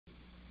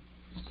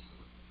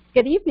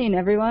Good evening,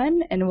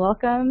 everyone, and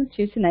welcome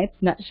to tonight's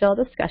Nutshell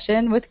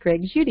discussion with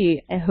Greg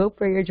Judy. I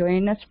hope where you're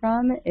joining us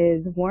from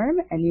is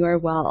warm and you are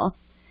well.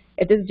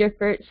 If this is your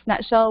first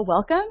Nutshell,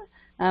 welcome.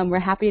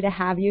 We're happy to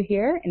have you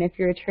here, and if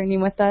you're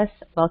returning with us,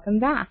 welcome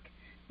back.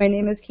 My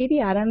name is Katie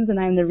Adams, and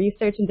I'm the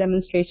Research and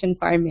Demonstration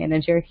Farm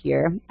Manager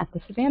here at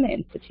the Savannah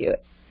Institute.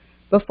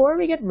 Before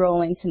we get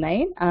rolling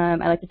tonight, I'd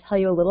like to tell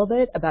you a little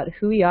bit about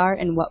who we are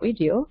and what we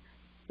do.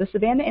 The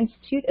Savannah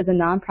Institute is a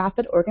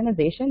nonprofit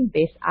organization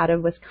based out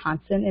of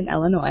Wisconsin and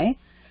Illinois,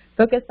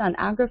 focused on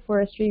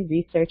agroforestry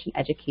research and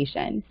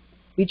education.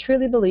 We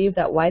truly believe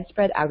that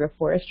widespread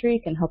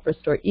agroforestry can help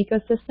restore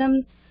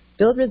ecosystems,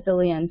 build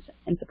resilience,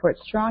 and support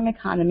strong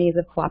economies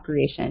of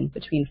cooperation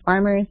between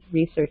farmers,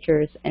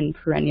 researchers, and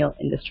perennial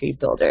industry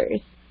builders.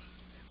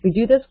 We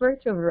do this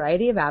work through a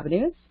variety of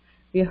avenues.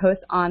 We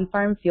host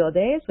on-farm field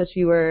days, which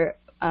we were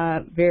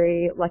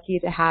very lucky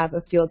to have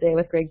a field day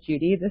with Greg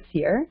Judy this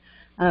year.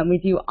 We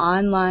do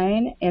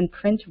online and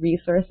print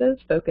resources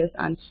focused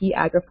on key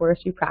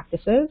agroforestry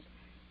practices,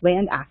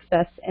 land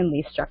access and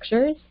lease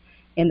structures,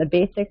 and the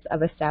basics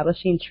of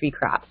establishing tree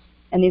crops.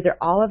 And these are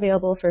all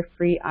available for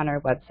free on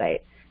our website.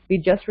 We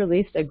just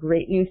released a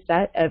great new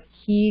set of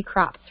key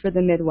crops for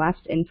the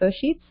Midwest info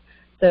sheets,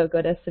 so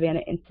go to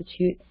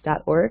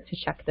savannahinstitute.org to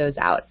check those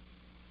out.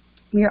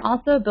 We are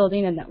also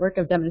building a network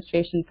of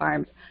demonstration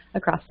farms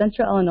across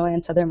central Illinois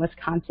and southern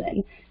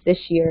Wisconsin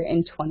this year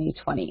in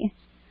 2020.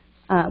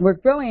 We're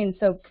growing,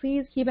 so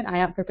please keep an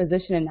eye out for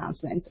position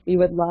announcements. We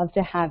would love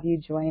to have you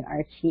join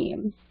our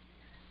team.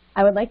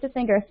 I would like to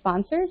thank our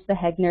sponsors, the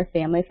Hegner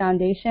Family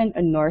Foundation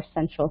and North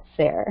Central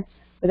SARE.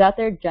 Without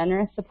their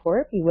generous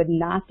support, we would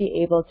not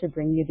be able to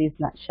bring you these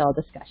nutshell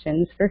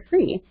discussions for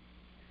free.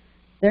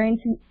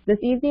 During this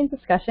evening's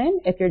discussion,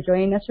 if you're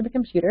joining us from a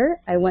computer,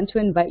 I want to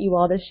invite you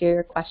all to share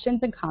your questions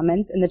and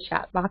comments in the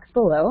chat box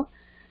below.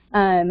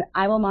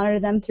 I will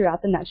monitor them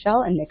throughout the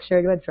nutshell and make sure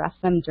to address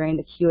them during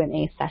the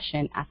Q&A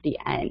session at the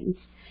end.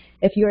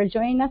 If you are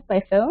joining us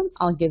by phone,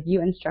 I'll give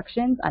you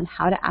instructions on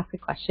how to ask a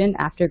question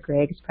after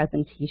Greg's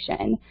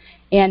presentation.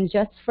 And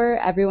just for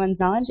everyone's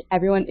knowledge,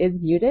 everyone is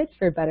muted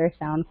for better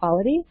sound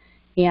quality.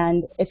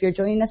 And if you're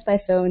joining us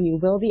by phone, you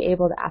will be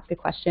able to ask a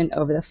question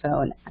over the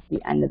phone at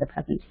the end of the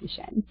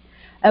presentation.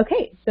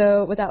 Okay,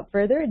 so without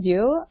further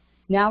ado,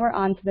 now we're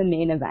on to the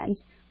main event.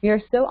 We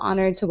are so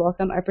honored to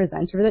welcome our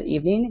presenter for the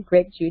evening,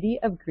 Greg Judy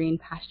of Green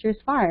Pastures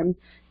Farm,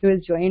 who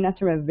is joining us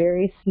from a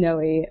very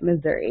snowy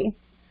Missouri.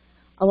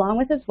 Along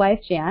with his wife,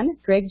 Jan,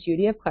 Greg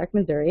Judy of Clark,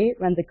 Missouri,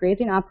 runs a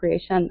grazing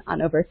operation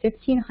on over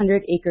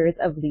 1,500 acres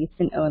of leased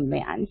and owned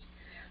land.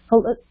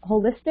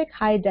 Holistic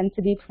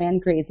high-density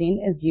planned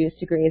grazing is used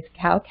to graze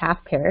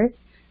cow-calf pairs,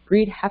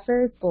 breed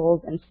heifers,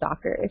 bulls, and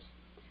stockers.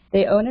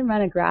 They own and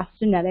run a grass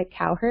genetic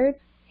cow herd,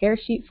 hair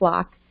sheep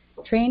flock,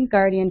 trained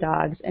guardian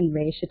dogs, and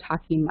raise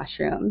shiitake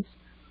mushrooms.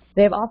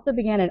 They have also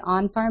began an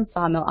on-farm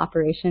sawmill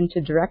operation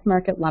to direct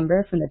market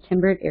lumber from the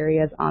timbered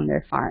areas on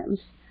their farms.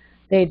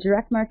 They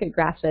direct market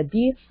grass-fed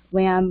beef,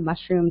 lamb,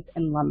 mushrooms,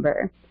 and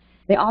lumber.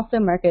 They also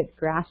market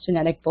grass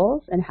genetic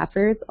bulls and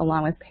heifers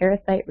along with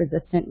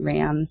parasite-resistant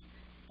rams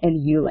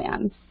and ewe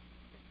lambs.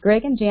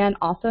 Greg and Jan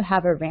also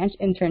have a ranch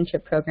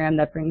internship program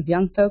that brings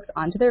young folks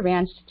onto their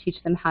ranch to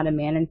teach them how to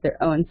manage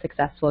their own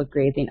successful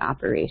grazing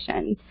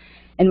operation.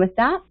 And with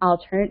that, I'll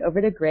turn it over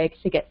to Greg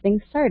to get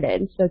things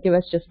started. So give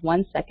us just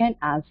 1 second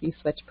as we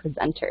switch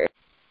presenters.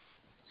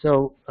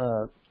 So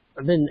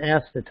I've been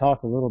asked to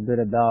talk a little bit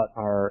about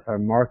our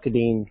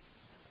marketing,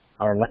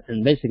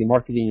 and basically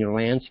marketing your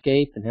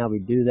landscape and how we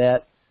do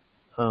that.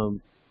 A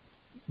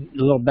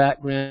little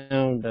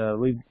background,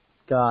 we've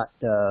got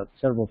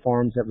several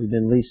farms that we've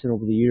been leasing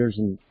over the years,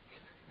 and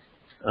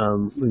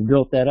we've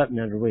built that up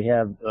now. We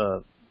have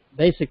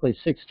basically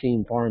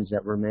 16 farms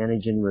that we're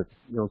managing with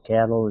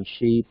cattle and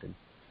sheep and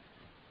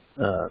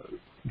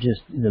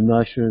just the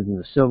mushrooms and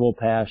the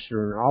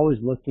silvopasture, and always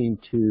looking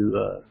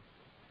to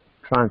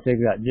try and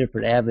figure out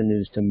different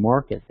avenues to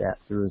market that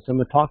through. So I'm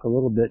going to talk a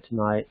little bit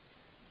tonight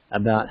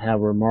about how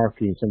we're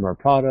marketing some of our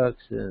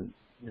products and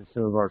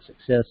some of our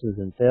successes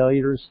and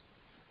failures.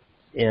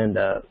 And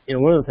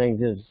one of the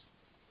things is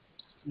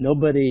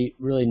nobody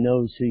really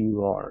knows who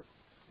you are,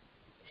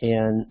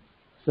 and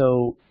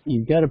so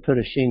you've got to put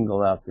a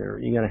shingle out there.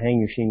 You got to hang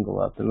your shingle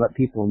up and let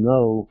people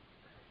know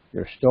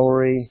your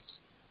story.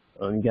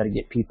 You got to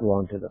get people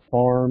onto the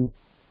farm.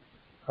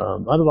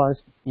 Otherwise,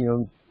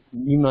 you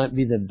might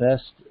be the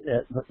best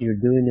at what you're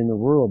doing in the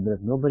world, but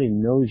if nobody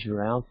knows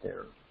you're out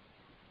there,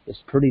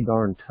 it's pretty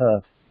darn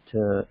tough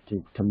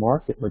to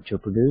market what you're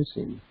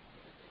producing.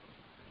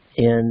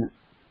 And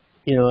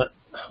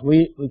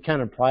we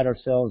kind of pride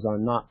ourselves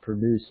on not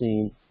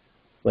producing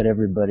what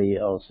everybody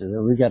else is.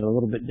 We've got a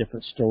little bit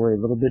different story, a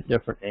little bit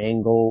different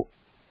angle.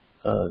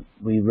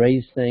 We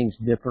raise things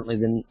differently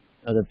than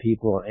other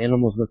people. Our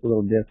animals look a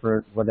little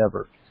different,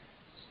 whatever.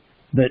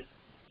 But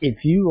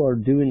if you are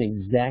doing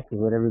exactly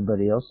what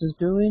everybody else is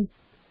doing,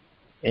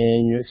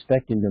 and you're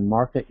expecting to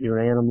market your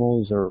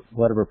animals or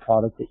whatever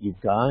product that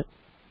you've got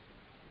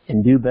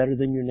and do better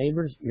than your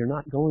neighbors, you're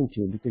not going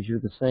to, because you're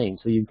the same.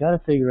 So you've got to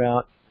figure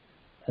out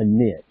a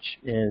niche,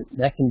 and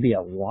that can be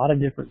a lot of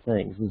different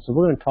things. And so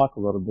we're going to talk a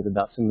little bit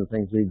about some of the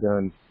things we've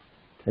done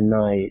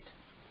tonight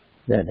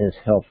that has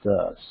helped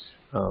us.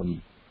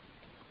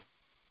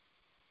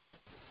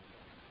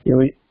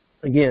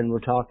 We're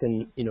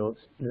talking,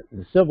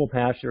 the silval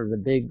pasture is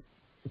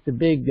it's a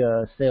big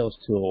sales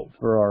tool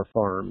for our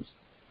farms.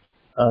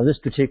 This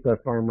particular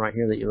farm right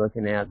here that you're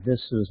looking at,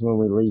 this was one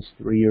we leased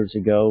 3 years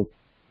ago.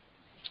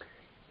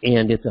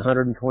 And it's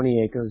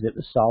 120 acres. It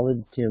was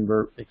solid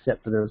timber,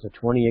 except for there was a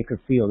 20-acre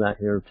field out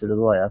here to the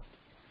left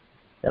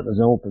that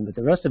was open. But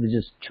the rest of it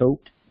is just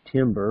choked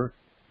timber,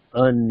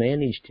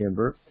 unmanaged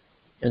timber.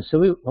 And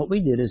so what we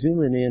did is we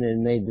went in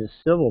and made this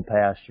silval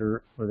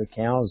pasture where the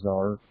cows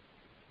are.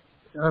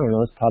 I don't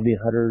know, it's probably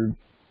 100,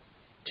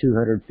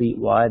 200 feet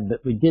wide.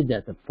 But we did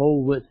that the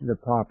full width of the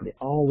property,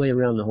 all the way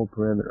around the whole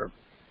perimeter.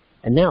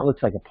 And now it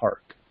looks like a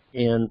park.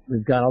 And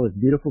we've got all this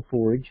beautiful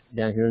forage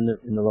down here in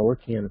the lower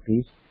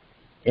canopies.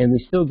 And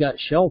we still got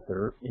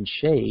shelter and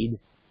shade,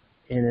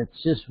 and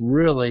it's just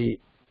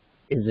really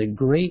is a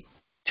great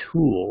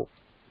tool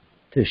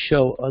to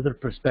show other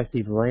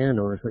prospective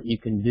landowners what you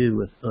can do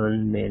with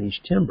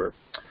unmanaged timber.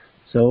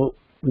 So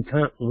we're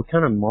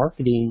kind of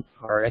marketing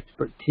our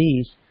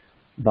expertise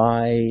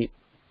by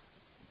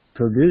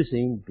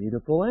producing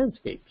beautiful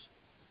landscapes.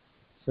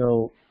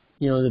 So,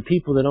 the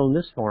people that own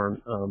this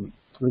farm,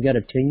 we got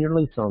a 10-year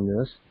lease on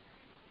this,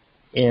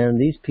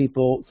 and these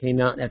people came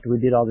out after we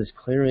did all this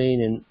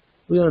clearing, and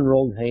we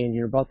unrolled hay in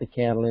here, brought the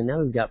cattle in.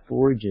 Now we've got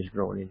forages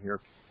growing in here.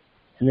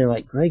 And they're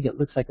like, Greg, it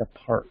looks like a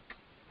park.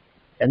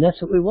 And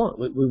that's what we want.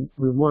 We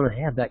want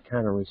to have that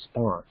kind of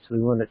response.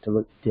 We want it to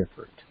look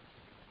different.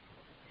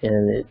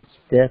 And it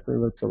definitely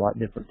looks a lot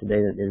different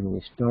today than it did when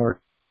we started.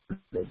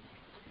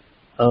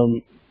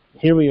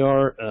 Here we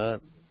are.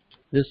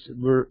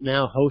 We're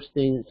now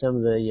hosting some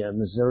of the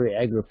Missouri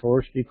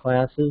Agroforestry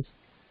classes.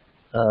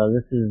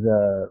 This is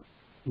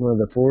one of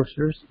the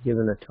foresters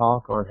giving a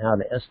talk on how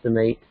to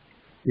estimate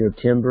your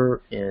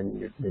timber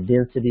and the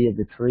density of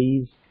the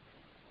trees.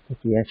 I think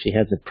he actually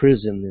has a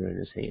prism there in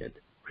his hand.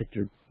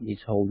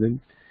 He's holding.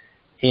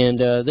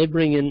 And they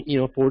bring in,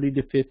 40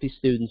 to 50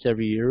 students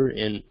every year,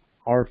 and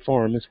our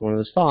farm is one of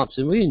the stops.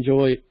 And we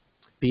enjoy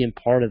being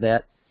part of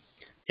that.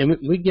 And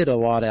we get a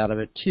lot out of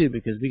it, too,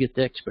 because we get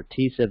the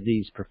expertise of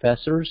these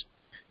professors.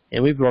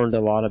 And we've learned a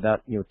lot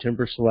about,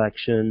 timber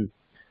selection,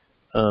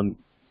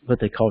 what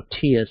they call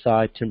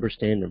TSI, Timber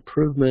Stand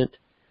Improvement,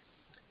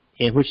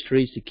 and which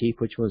trees to keep,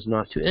 which ones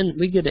not to. And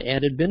we get an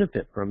added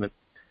benefit from it.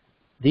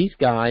 These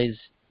guys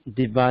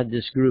divide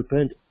this group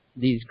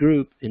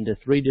into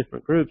 3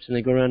 different groups, and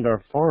they go around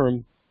our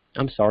farm,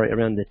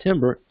 around the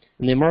timber,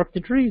 and they mark the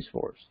trees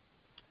for us,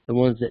 the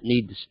ones that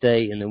need to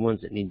stay and the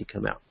ones that need to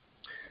come out.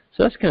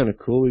 So that's kind of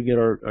cool. We get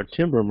our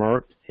timber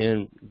marked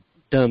and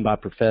done by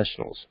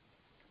professionals.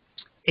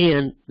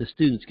 And the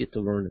students get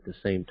to learn at the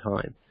same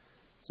time.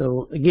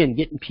 So, again,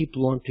 getting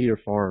people onto your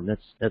farm,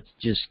 that's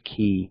just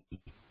key.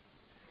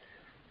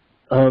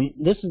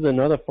 This is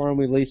another farm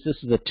we leased.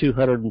 This is a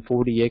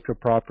 240-acre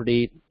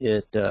property.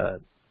 It's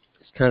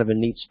kind of a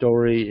neat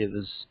story. It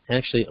was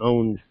actually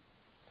owned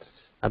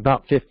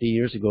about 50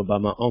 years ago by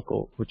my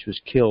uncle, which was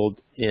killed.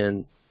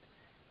 And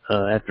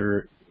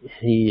after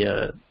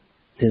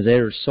his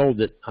heirs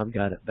sold it, I've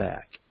got it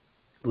back,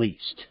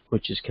 leased,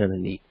 which is kind of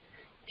neat.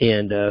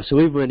 And so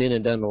we went in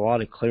and done a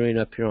lot of clearing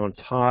up here on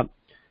top.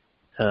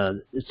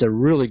 It's a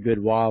really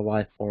good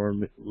wildlife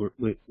farm.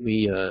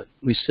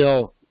 We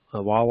sell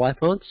wildlife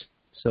hunts.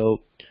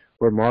 So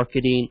we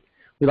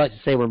like to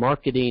say we're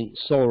marketing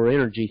solar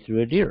energy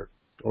through a deer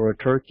or a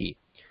turkey.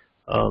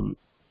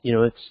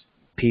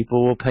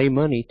 People will pay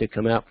money to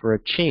come out for a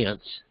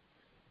chance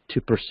to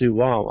pursue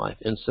wildlife.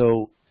 And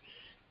so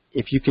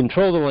if you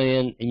control the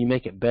land and you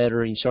make it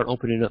better and you start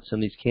opening up some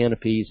of these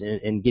canopies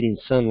and getting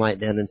sunlight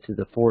down into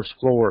the forest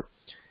floor,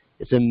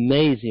 it's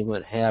amazing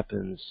what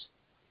happens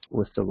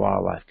with the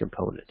wildlife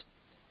component.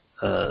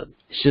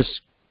 It's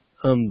just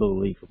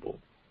unbelievable.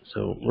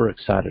 So we're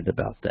excited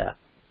about that.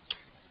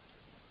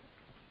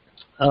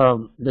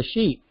 The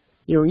sheep,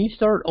 when you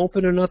start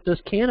opening up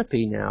this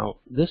canopy now,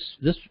 this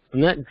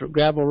from that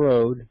gravel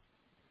road,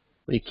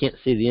 well, you can't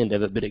see the end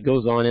of it, but it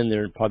goes on in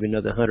there probably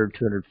another 100,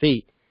 200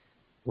 feet.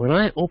 When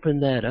I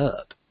opened that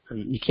up,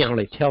 and you can't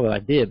really tell that I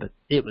did, but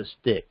it was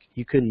thick.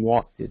 You couldn't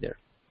walk through there.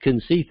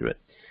 Couldn't see through it.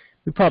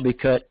 We probably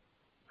cut,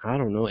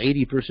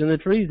 80% of the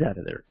trees out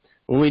of there.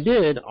 When we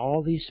did,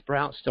 all these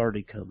sprouts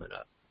started coming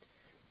up.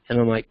 And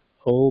I'm like,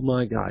 oh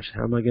my gosh,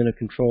 how am I going to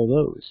control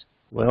those?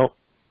 Well,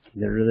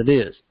 there it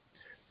is.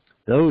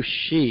 Those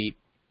sheep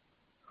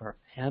are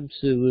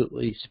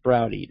absolutely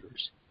sprout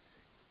eaters.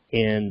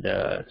 And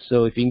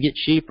so if you can get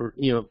sheep, or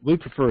we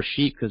prefer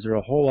sheep because they're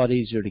a whole lot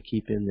easier to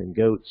keep in than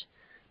goats.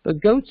 But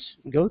goats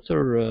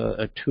are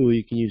a tool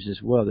you can use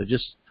as well. They're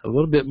just a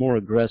little bit more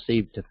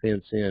aggressive to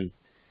fence in.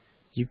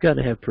 You've got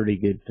to have pretty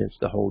good fence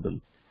to hold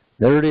them.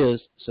 There it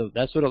is. So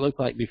that's what it looked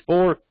like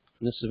before,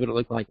 and this is what it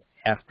looked like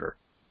after.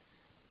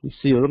 You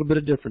see a little bit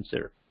of difference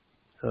there.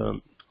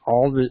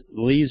 All the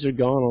leaves are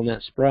gone on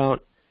that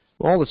sprout.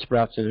 All the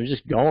sprouts in there are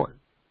just gone.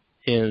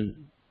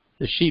 And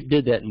The sheep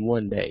did that in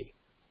one day.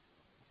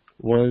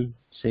 One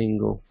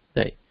single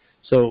day.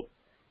 So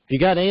if you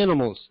got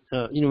animals,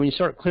 you know, when you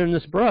start clearing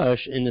this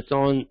brush and it's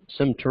on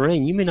some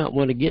terrain, you may not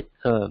want to get,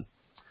 you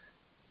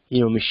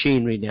know,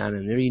 machinery down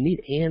in there. You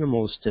need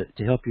animals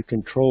to help you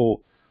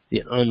control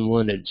the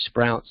unwanted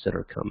sprouts that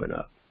are coming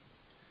up,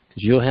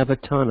 because you'll have a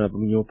ton of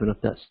them when you open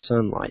up that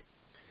sunlight.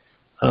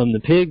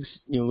 The pigs,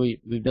 you know,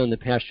 we've done the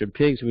pastured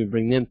pigs, and we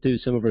bring them through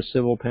some of our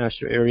civil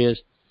pasture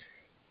areas,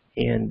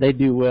 and they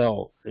do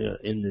well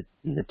in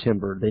the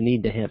timber. They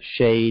need to have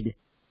shade,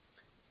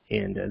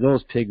 and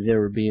those pigs, they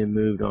were being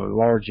moved on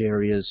large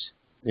areas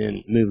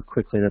and moved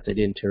quickly enough they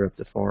didn't tear up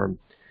the farm.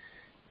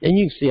 And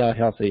you can see how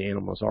healthy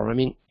animals are. I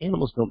mean,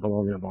 animals don't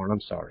belong in a barn.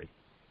 I'm sorry.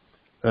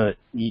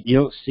 You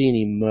don't see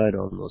any mud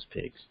on those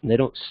pigs. And they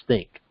don't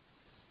stink.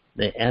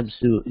 They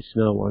absolutely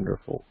smell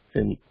wonderful.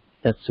 And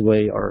that's the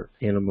way our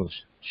animals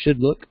should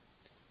look.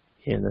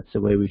 And that's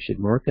the way we should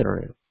market our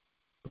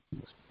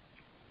animals.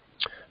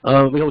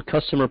 We hold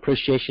customer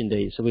appreciation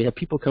days. So we have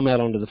people come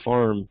out onto the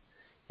farm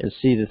and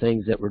see the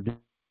things that we're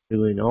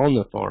doing on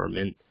the farm.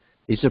 And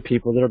these are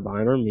people that are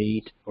buying our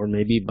meat or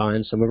maybe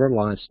buying some of our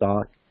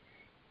livestock.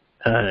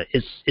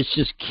 It's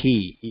just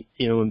key.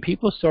 You know, when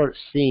people start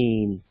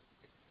seeing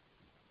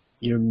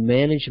your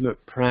management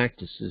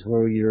practices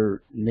where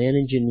you're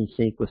managing in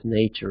sync with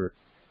nature,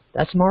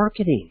 that's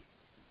marketing.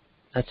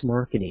 That's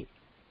marketing.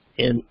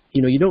 And,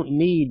 you know, you don't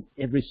need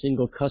every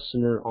single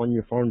customer on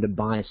your farm to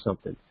buy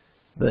something.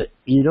 But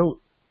you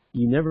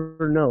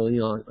never know. You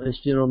know, this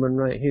gentleman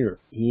right here,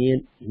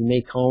 he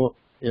may call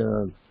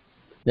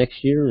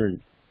next year,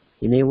 and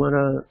he may want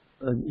a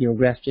you know,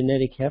 grass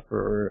genetic heifer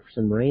or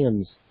some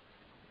rams.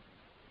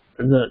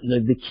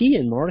 The key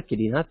in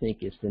marketing, I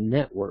think, is to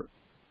network.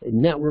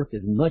 Network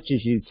as much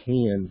as you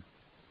can,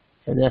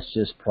 and that's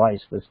just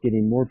priceless,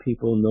 getting more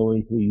people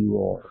knowing who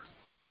you are.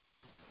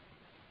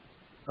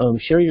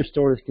 Share your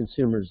story with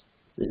consumers.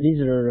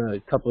 These are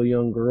a couple of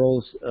young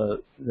girls.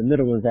 The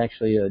middle one's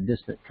actually a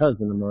distant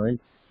cousin of mine,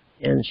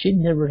 and she'd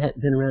never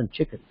been around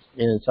chickens.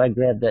 And so I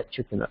grabbed that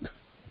chicken up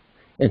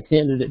and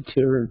handed it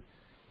to her.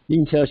 You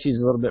can tell she's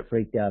a little bit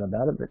freaked out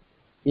about it, but,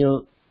 you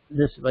know,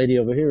 this lady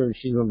over here,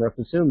 she's one of our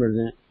consumers,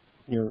 and,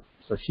 you know,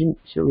 so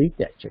she'll eat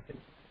that chicken.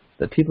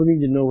 But people need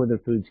to know where their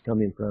food's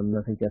coming from, and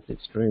I think that's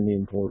extremely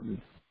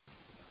important.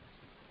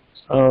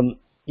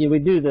 Yeah, we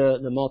do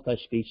the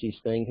multi-species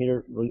thing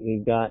here.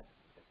 We've got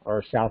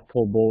our South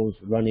Pole bulls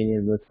running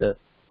in with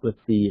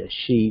the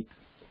sheep,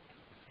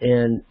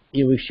 and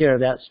you know, we share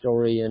that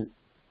story. And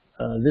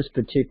this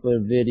particular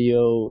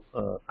video,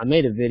 I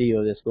made a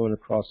video that's going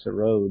across the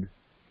road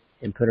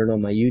and put it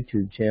on my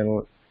YouTube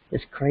channel.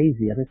 It's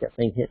crazy. I think that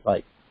thing hit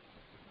like,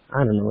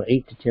 I don't know,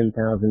 8,000 to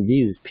 10,000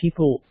 views.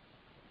 People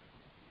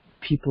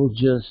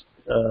just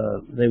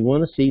they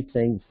want to see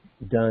things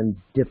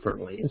done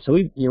differently. And so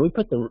we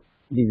put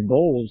these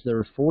bowls. There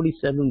were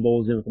 47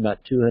 bowls in with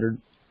about 200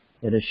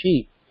 head of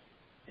sheep,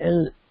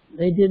 and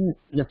they didn't.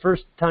 The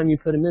first time you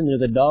put them in there,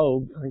 the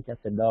dog, I think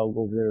that's the dog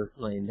over there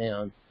laying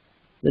down.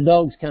 The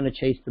dogs kind of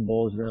chased the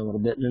bowls around a little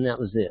bit, and then that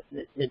was it.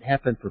 It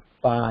happened for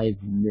 5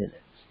 minutes.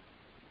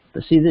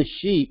 But see, this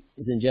sheep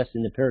is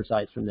ingesting the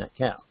parasites from that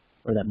cow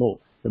or that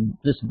bull.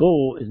 This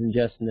bull is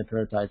ingesting the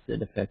parasites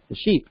that affect the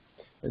sheep.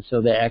 And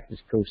so they act as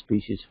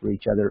co-species for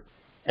each other.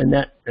 And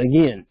that,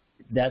 again,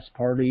 that's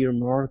part of your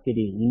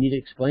marketing. You need to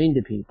explain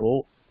to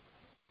people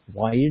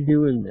why you're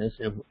doing this,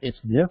 and it's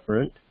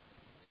different,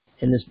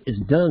 and it's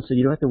done so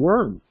you don't have to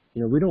worm.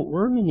 You know, we don't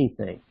worm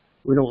anything.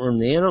 We don't worm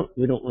the animal.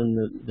 We don't worm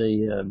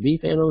the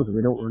beef animals.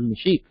 We don't worm the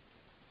sheep.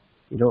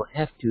 You don't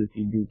have to if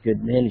you do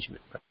good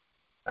management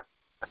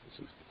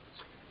practices.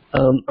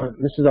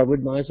 This is our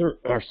wood miser,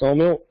 our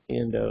sawmill,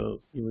 and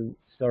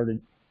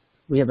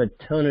we have a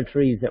ton of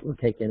trees that were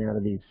taken out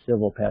of these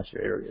civil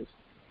pasture areas.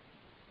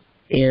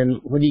 And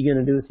what are you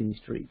going to do with these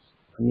trees?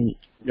 I mean,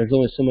 there's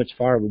only so much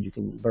firewood you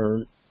can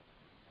burn,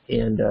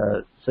 and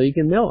so you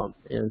can mill them.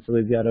 And so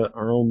we've got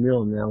our own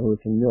mill now where we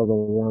can mill the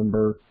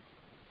lumber,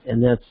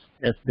 and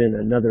that's been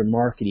another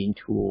marketing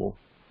tool.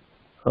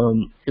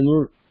 And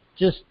we're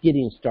just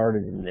getting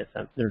started in this.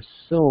 There's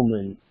so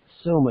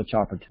much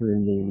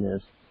opportunity in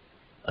this.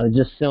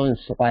 Just selling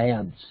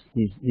slabs,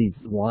 these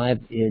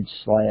live edge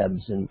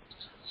slabs, and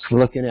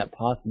looking at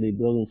possibly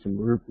building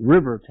some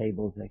river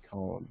tables, they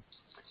call them.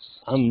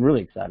 I'm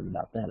really excited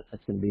about that.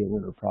 That's going to be a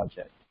winter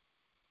project.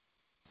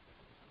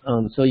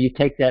 So you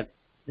take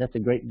that's a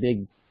great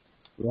big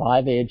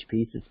live edge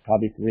piece. It's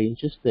probably 3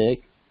 inches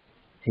thick,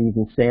 and you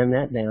can sand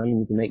that down, and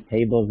you can make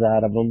tables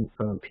out of them.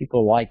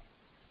 People like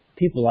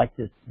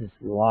this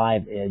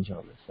live edge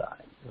on the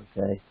side.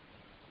 Okay,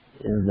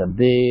 there's a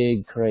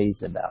big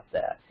craze about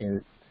that,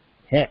 and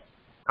heck,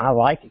 I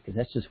like it because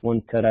that's just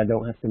one cut I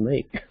don't have to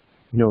make,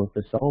 you know, with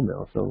the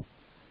sawmill. So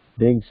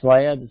big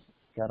slabs,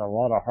 got a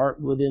lot of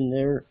heartwood in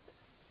there.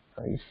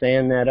 You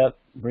sand that up,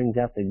 brings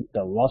out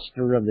the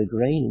luster of the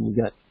grain, and you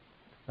got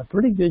a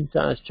pretty good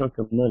sized chunk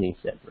of money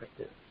set right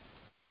there.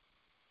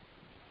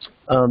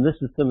 This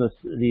is some of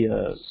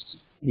the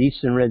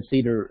Eastern Red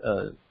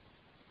Cedar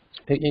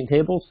picnic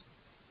tables.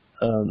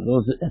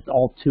 That's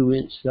all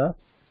 2-inch stuff.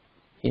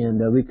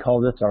 And we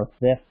call this our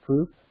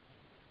theft-proof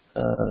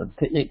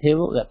picnic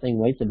table. That thing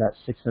weighs about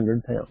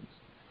 600 pounds.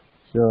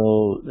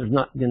 So there's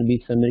not going to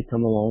be somebody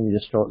come along and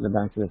just throw it in the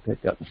back of the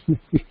pickup.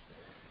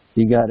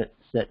 You got it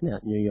sitting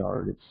out in your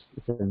yard.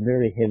 It's a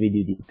very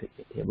heavy-duty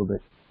picnic table, but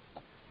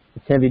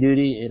it's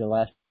heavy-duty. It'll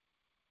last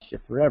you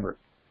forever.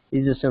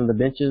 These are some of the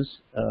benches,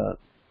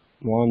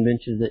 lawn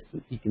benches that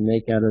you can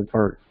make out of,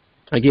 or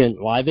again,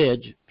 live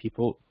edge.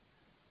 People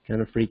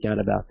kind of freak out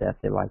about that.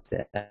 They like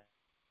that.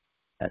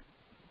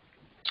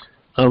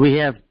 We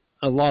have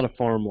a lot of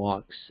farm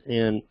walks,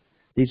 and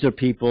these are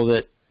people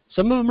that,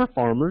 some of them are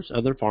farmers,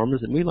 other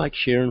farmers, and we like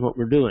sharing what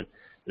we're doing.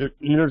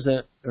 There's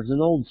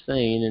an old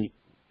saying, and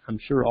I'm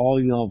sure all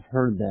of y'all have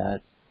heard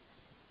that,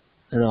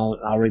 and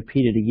I'll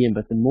repeat it again,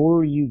 but the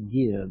more you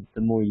give,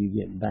 the more you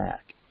get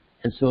back.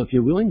 And so if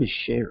you're willing to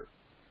share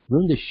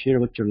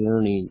what you're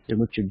learning and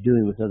what you're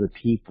doing with other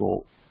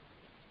people,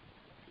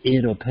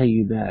 it'll pay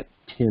you back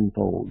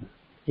tenfold.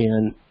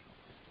 And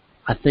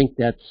I think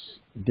that's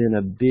been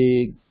a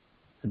big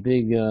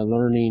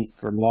learning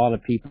for a lot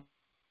of people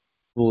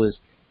is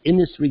in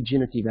this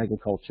regenerative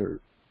agriculture,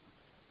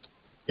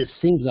 it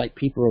seems like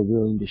people are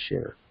willing to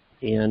share.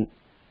 And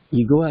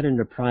you go out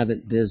into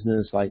private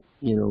business like,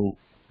 a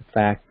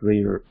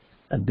factory or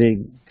a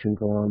big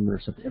conglomerate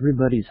or something,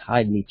 everybody's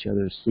hiding each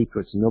other's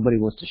secrets and nobody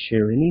wants to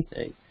share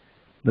anything.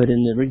 But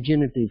in the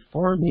regenerative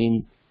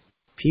farming,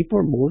 people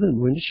are more than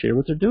willing to share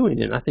what they're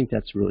doing, and I think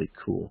that's really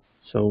cool.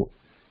 So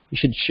you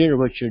should share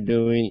what you're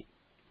doing,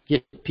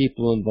 get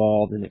people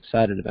involved and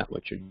excited about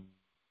what you're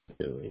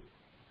doing.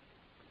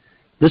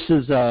 This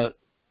has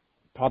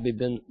probably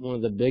been one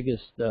of the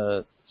biggest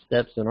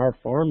steps in our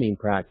farming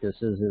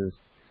practices is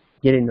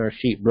getting our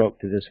sheep broke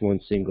to this one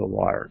single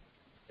wire.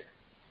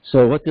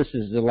 So what this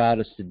has allowed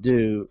us to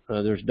do,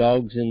 there's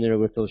dogs in there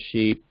with those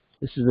sheep.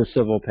 This is the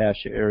civil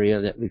pasture area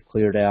that we've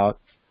cleared out,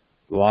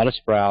 a lot of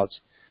sprouts,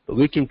 but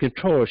we can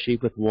control a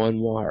sheep with one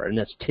wire, and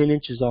that's 10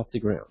 inches off the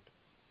ground.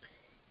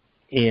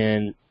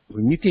 And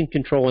when you can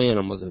control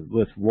animals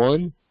with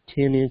one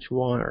 10-inch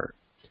wire,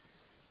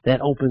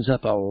 that opens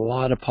up a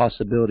lot of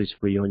possibilities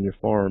for you on your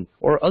farm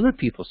or other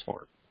people's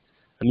farm.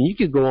 I mean, you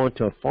could go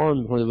onto a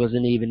farm where there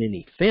wasn't even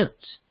any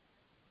fence,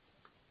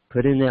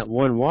 put in that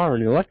one wire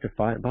and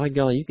electrify it. By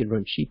golly, you could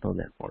run sheep on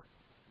that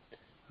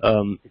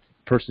farm. If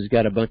the person's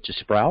got a bunch of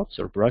sprouts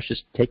or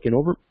brushes taken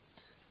over,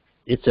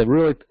 it's a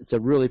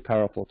really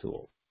powerful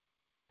tool.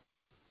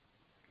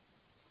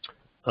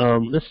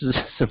 This is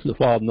some of the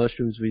wild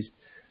mushrooms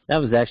that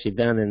was actually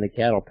down in the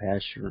cattle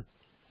pasture.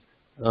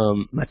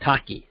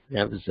 Maitake,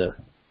 that was a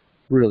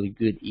really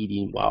good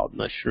eating wild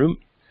mushroom.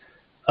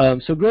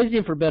 So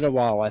grazing for better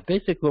wildlife.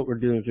 Basically what we're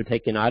doing is we're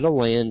taking idle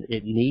land.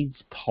 It needs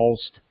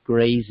pulsed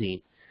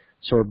grazing.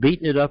 So we're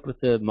beating it up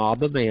with a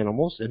mob of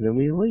animals, and then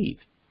we leave.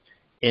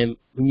 And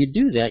when you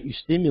do that, you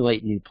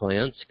stimulate new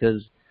plants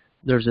because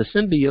there's a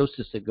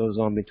symbiosis that goes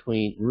on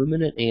between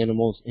ruminant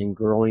animals and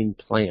growing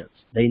plants.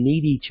 They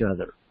need each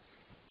other.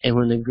 And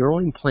when the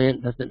growing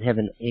plant doesn't have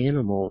an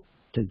animal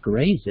to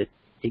graze it,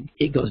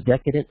 it goes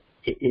decadent,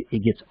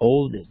 it gets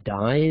old, it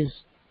dies,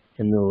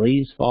 and the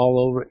leaves fall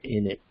over,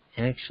 and it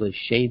actually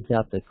shades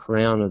out the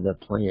crown of the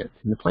plant.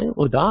 And the plant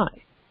will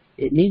die.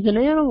 It needs an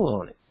animal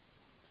on it.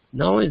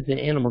 Not only is the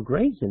animal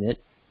grazing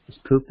it, it's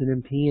pooping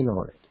and peeing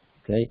on it.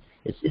 Okay,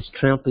 it's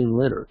trampling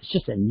litter. It's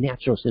just a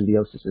natural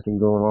symbiosis that's been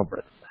going on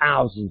for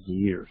thousands of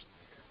years.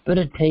 But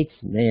it takes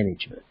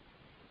management.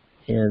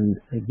 And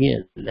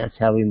again, that's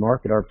how we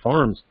market our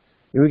farms.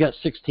 And we got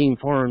 16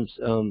 farms.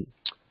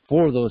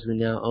 4 of those we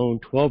now own,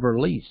 12 are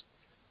leased.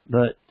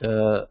 But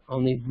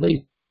on these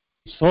leased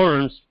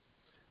farms,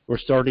 we're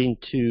starting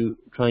to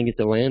try and get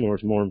the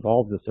landlords more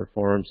involved with their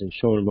farms and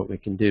showing them what we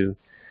can do.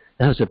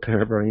 That was a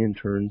pair of our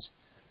interns.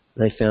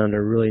 They found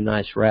a really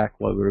nice rack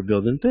while we were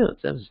building fence.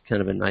 That was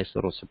kind of a nice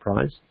little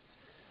surprise.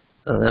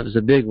 That was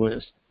a big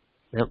one.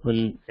 That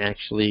one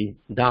actually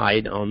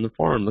died on the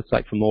farm. Looks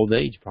like from old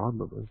age,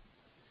 probably.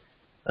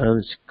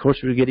 Of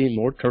course, we're getting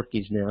more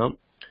turkeys now.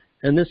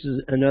 And this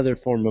is another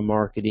form of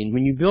marketing.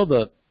 When you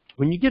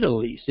get a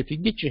lease, if you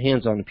get your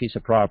hands on a piece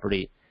of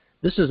property,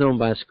 this is owned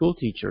by a school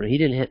teacher. He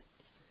didn't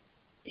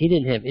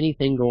have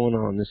anything going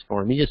on this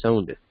farm. He just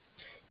owned it.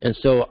 And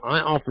so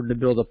I offered to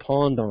build a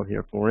pond on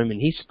here for him,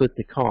 and he split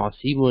the cost.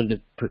 He wanted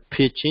to put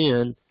pitch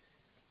in,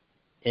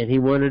 and he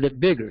wanted it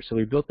bigger, so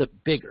we built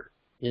it bigger.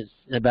 It's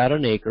about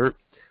an acre.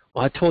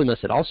 Well, I told him, I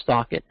said, I'll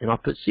stock it, and I'll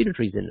put cedar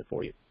trees in it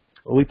for you.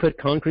 Well, we put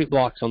concrete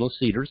blocks on those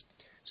cedars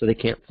so they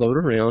can't float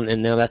around,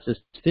 and now that's his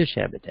fish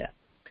habitat.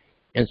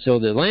 And so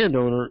the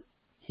landowner,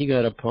 he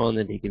got a pond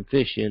that he can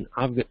fish in.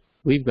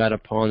 We've got a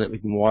pond that we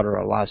can water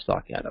our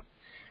livestock out of.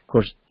 Of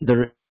course,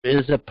 there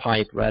is a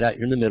pipe right out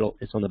here in the middle.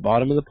 It's on the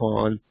bottom of the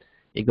pond.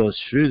 It goes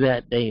through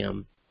that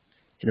dam,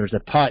 and there's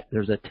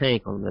a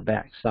tank on the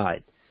back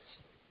side.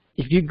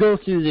 If you go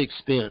through the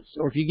expense,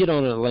 or if you get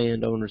on a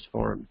landowner's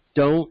farm,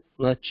 don't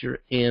let your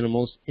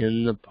animals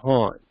in the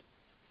pond.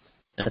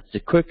 That's the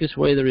quickest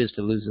way there is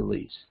to lose a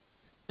lease.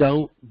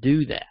 Don't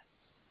do that,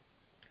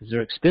 because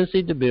they're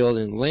expensive to build,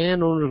 and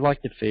landowners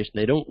like to fish,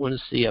 and they don't want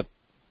to see a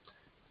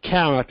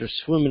cow out there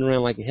swimming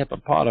around like a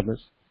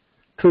hippopotamus,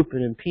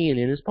 pooping and peeing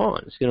in his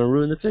pond. It's going to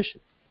ruin the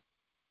fishing.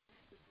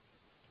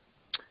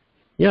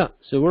 Yeah,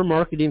 so we're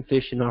marketing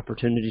fishing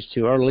opportunities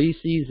to our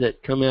leasees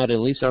that come out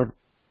and lease our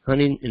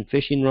hunting and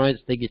fishing rights.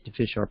 They get to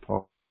fish our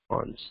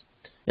ponds,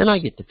 and I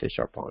get to fish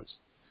our ponds.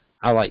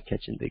 I like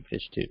catching big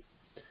fish too.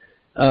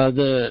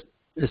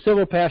 The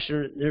silver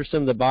pasture, there's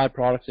some of the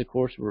byproducts. Of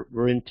course,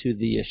 we're into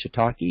the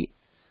shiitake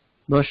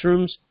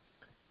mushrooms.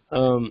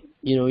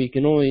 You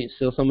can only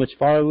sell so much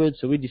firewood,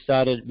 so we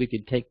decided we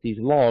could take these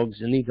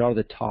logs, and these are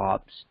the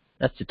tops.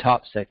 That's the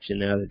top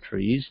section out of the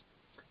trees.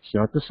 It's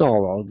not the saw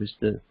log, it's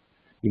the,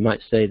 you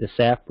might say, the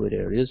sapwood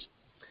areas.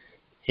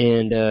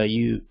 And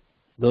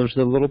those are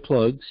the little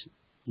plugs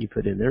you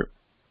put in there.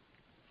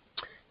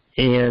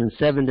 And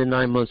 7 to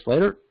 9 months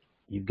later,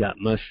 you've got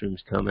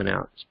mushrooms coming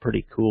out. It's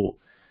pretty cool.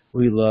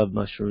 We love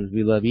mushrooms.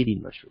 We love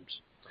eating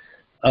mushrooms.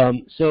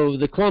 So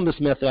the Columbus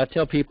method, I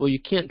tell people you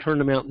can't turn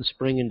them out in the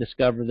spring and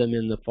discover them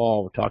in the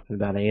fall. We're talking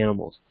about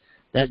animals.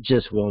 That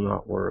just will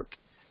not work.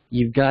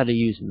 You've got to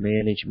use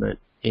management.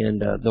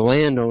 And the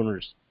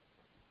landowners,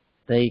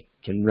 they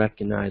can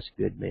recognize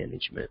good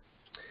management.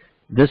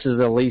 This is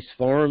a lease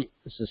farm.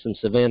 This is some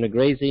savanna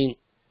grazing.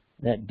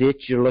 That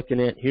ditch you're looking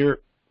at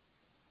here,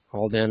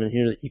 all down in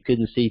here, you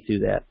couldn't see through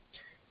that.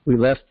 We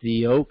left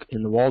the oak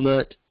and the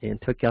walnut and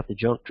took out the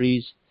junk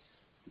trees,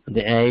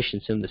 the ash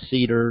and some of the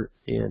cedar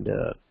and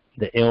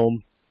the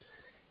elm.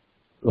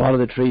 A lot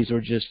of the trees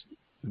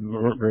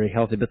weren't very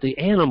healthy. But the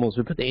animals,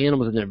 we put the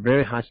animals in there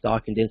very high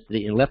stock and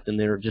density and left them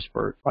there just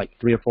for like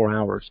 3 or 4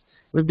 hours.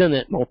 We've done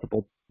that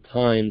multiple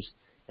times,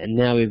 and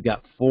now we've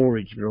got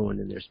forage growing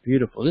in there. It's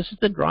beautiful. This is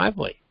the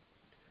driveway.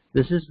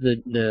 This is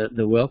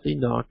the wealthy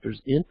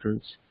doctor's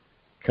entrance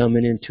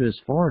coming into his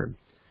farm.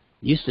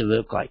 It used to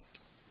look like,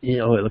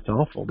 it looked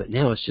awful, but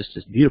now it's just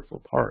this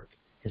beautiful park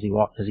as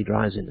he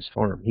drives in his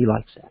farm. He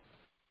likes that.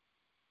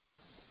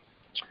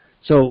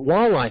 So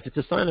wildlife, it's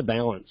a sign of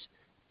balance.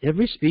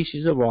 Every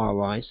species of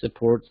wildlife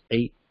supports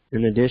an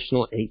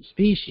additional 8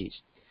 species.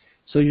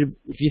 So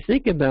if you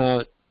think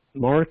about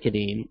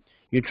marketing,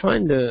 you're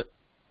trying to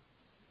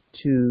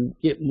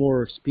get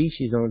more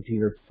species onto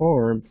your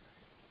farm.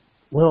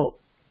 Well,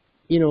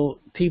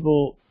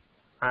 people,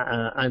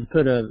 I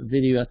put a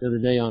video out the other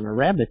day on a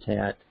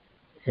rabbitat,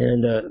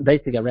 and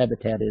basically a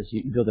rabbitat is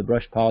you build a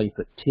brush pile, you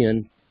put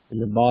tin in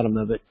the bottom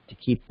of it to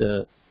keep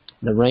the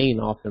rain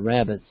off the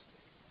rabbits.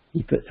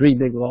 You put 3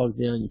 big logs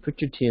down, you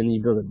put your tin, and you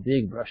build a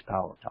big brush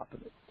pile on top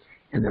of it.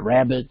 And the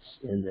rabbits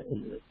and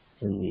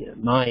the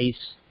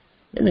mice,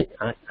 and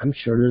I'm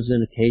sure there's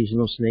an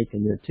occasional snake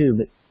in there too,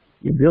 but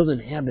you're building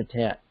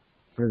habitat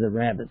for the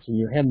rabbits, and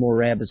you have more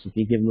rabbits if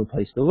you give them a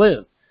place to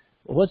live.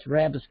 Well, what's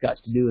rabbits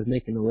got to do with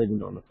making a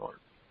living on the farm?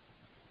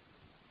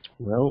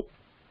 Well,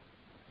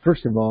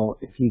 first of all,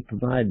 if you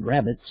provide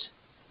rabbits,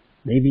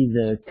 maybe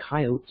the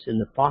coyotes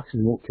and the foxes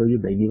won't kill your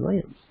baby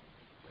lambs.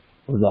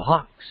 Or the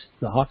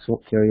hawks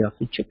won't carry off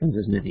the chickens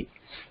as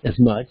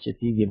much if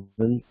you give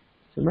them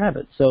some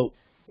rabbits. So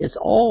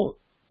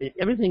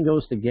everything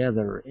goes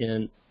together,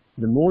 and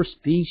the more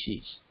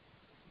species,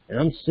 and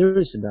I'm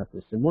serious about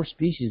this, the more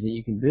species that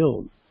you can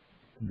build,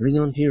 bring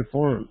onto your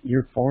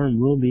farm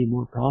will be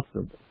more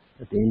profitable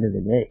at the end of the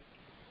day.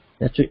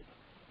 That's what,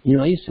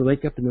 I used to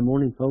wake up in the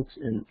morning, folks,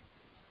 and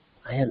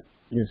I had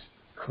this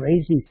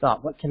crazy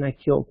thought, what can I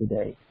kill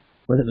today?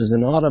 Whether it was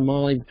an autumn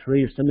olive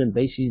tree or some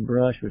invasive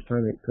brush was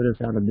trying to put us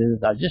out of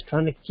business, I was just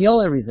trying to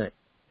kill everything.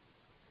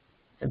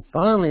 And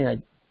finally,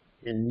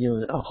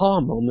 the aha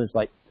moment is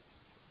like,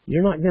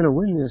 you're not going to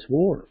win this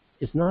war.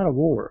 It's not a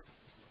war.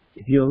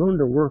 If you learn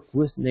to work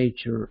with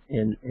nature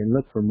and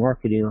look for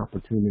marketing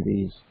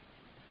opportunities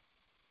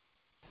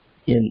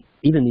in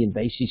even the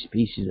invasive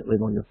species that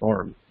live on your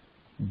farm,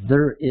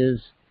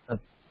 there's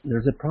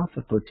a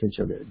profit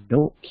potential there.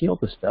 Don't kill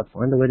the stuff.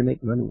 Find a way to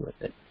make money with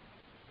it.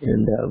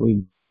 And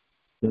we've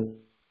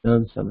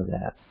done some of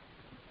that.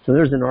 So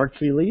there's an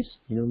archery lease,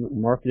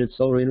 marketed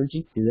solar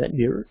energy to that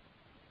deer.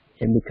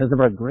 And because of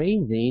our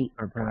grazing,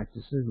 our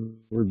practices,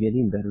 we're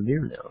getting better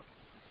deer now.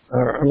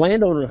 Our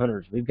landowner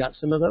hunters, we've got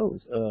some of those.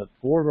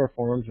 4 of our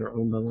farms are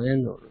owned by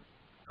landowners.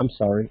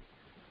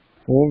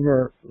 4 of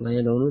our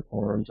landowner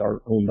farms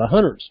are owned by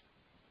hunters.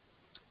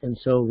 And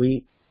so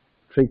we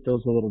treat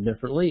those a little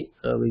differently.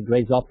 We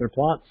graze off their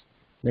plots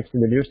next to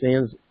the deer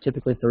stands,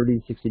 typically 30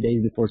 to 60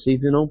 days before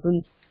season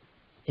opens.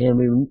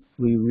 And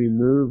we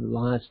remove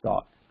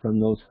livestock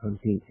from those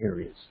hunting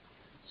areas.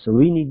 So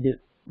we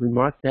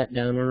mark that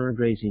down on our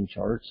grazing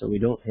chart so we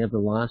don't have the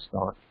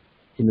livestock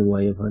in the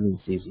way of hunting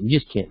season. You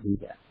just can't do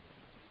that.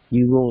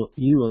 You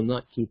will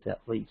not keep that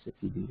lease if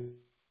you do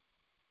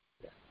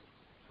that.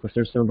 Of course,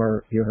 there's some of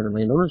our deer hunter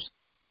landowners.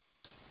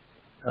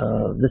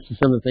 This is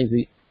some of the things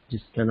we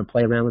just kind of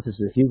play around with. This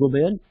is a hugel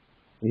bed.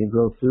 We can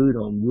grow food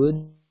on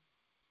wood.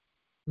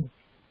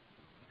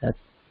 That's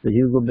the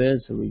hugel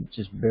bed, so we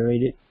just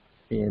buried it.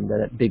 And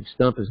that big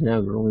stump is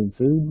now growing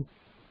food.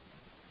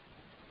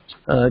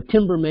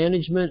 Timber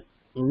management,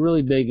 we're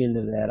really big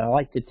into that. I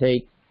like to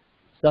take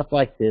stuff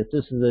like this.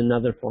 This is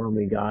another farm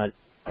we got.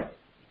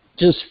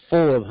 just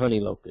full of honey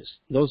locusts.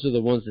 Those are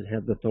the ones that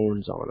have the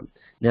thorns on them.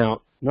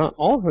 Now, not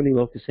all honey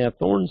locusts have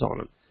thorns on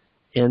them.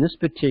 And this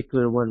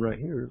particular one right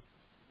here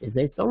is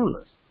a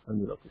thornless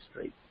honey locust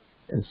tree.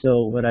 And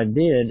so what I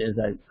did is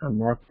I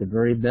marked the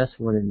very best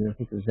one in there. I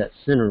think it was that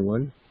center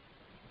one.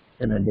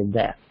 And I did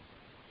that.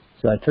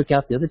 So I took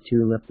out the other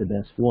two and left the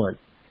best one.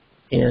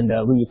 And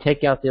when you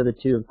take out the other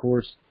two, of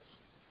course,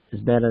 as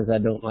bad as I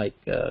don't like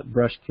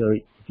brush killer,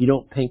 if you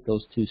don't paint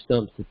those two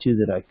stumps, the two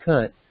that I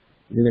cut,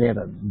 you're going to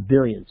have a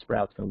billion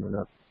sprouts coming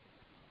up.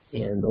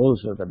 And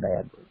those are the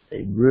bad ones.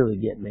 They really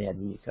get mad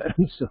when you cut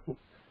them. So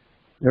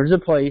there's a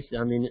place.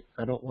 I mean,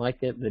 I don't like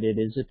it, but it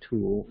is a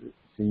tool.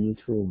 It's in your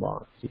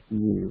toolbox you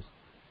can use.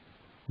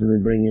 Then we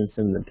bring in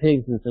some of the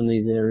pigs in some of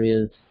these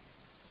areas.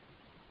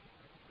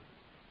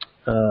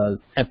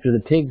 After the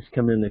pigs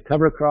come in the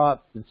cover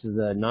crop, this is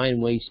a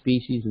 9-way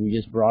species we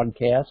just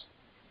broadcast.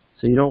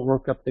 So you don't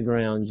work up the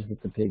ground, just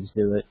let the pigs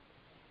do it.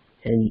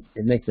 And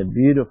it makes a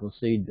beautiful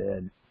seed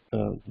bed,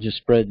 just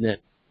spreading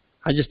it.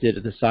 I just did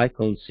it, the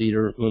cyclone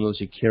cedar, one of those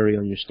you carry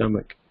on your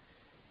stomach.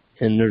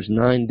 And there's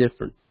 9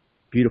 different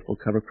beautiful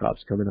cover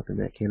crops coming up in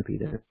that canopy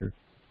there.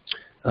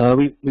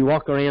 We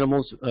walk our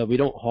animals. We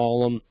don't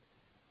haul them.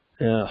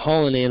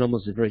 Hauling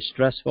animals is very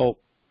stressful,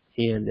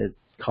 and it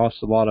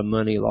costs a lot of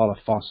money, a lot of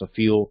fossil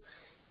fuel.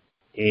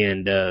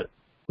 And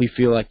we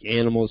feel like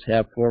animals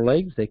have 4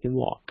 legs, they can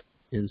walk.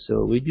 And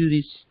so we do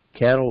these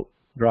cattle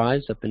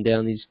drives up and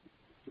down these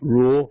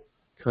rural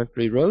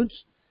country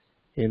roads,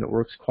 and it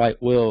works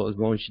quite well as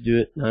long as you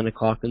do it 9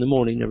 o'clock in the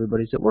morning.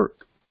 Everybody's at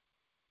work.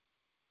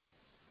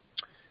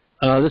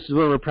 This is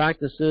one of our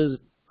practices.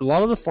 A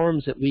lot of the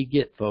farms that we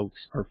get, folks,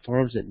 are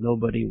farms that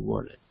nobody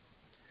wanted.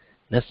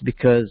 That's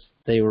because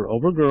they were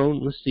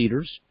overgrown with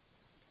cedars.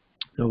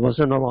 There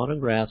wasn't a lot of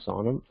grass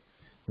on them.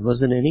 There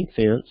wasn't any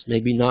fence,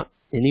 maybe not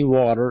any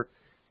water,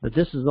 but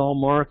this is all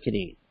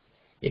marketing.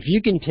 If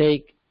you can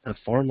take a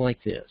farm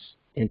like this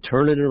and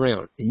turn it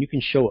around, and you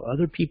can show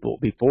other people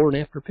before and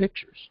after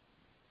pictures,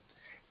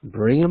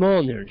 bring them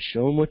on there and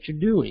show them what you're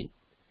doing.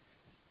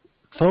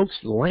 Folks,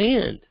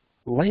 land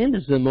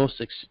is the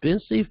most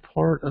expensive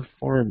part of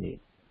farming.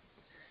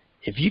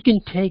 If you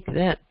can take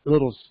that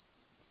little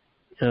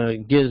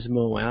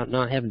gizmo out,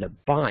 not having to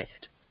buy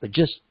it, but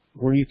just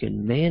where you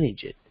can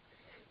manage it,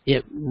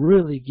 it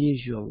really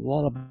gives you a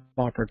lot of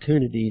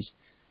opportunities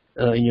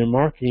in your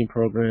marketing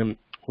program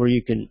where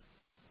you can,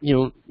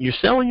 you're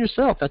selling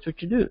yourself. That's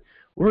what you do.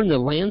 We're in the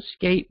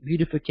landscape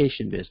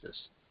beautification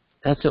business.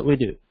 That's what we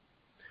do.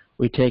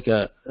 We take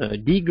a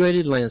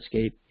degraded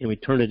landscape and we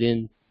turn it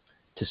into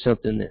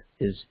something that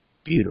is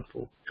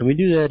beautiful. And we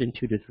do that in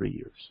 2 to 3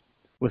 years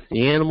with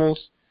the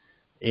animals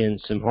and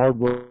some hard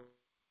work.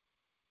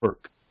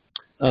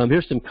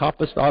 Here's some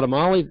coppice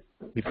autumnale.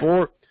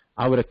 Before,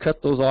 I would have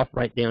cut those off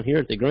right down here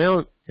at the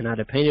ground, and I'd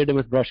have painted them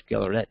with brush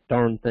killer, that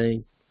darn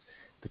thing.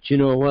 But you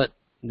know what?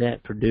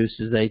 That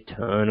produces a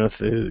ton of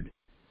food.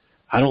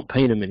 I don't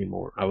paint them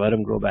anymore. I let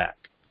them grow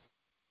back.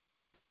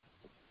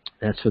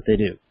 That's what they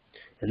do.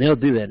 And they'll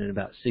do that in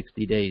about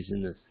 60 days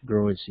in the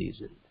growing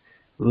season.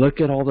 Look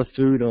at all the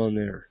food on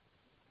there.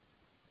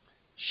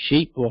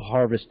 Sheep will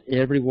harvest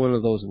every one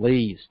of those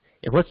leaves.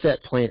 And what's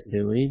that plant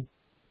doing?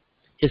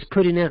 It's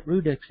putting out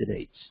root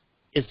exudates.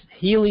 It's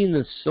healing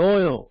the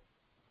soil.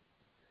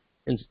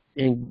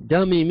 And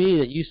dummy me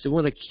that used to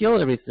want to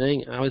kill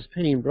everything, I was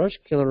painting brush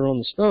killer on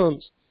the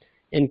stumps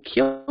and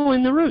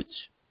killing the roots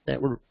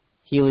that were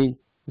healing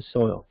the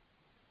soil.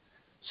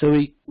 So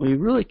we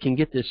really can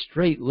get this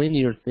straight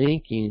linear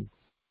thinking,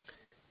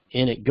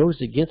 and it goes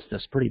against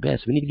us pretty bad.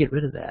 So we need to get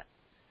rid of that.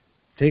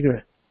 Figure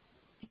it.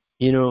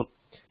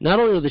 Not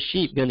only are the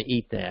sheep going to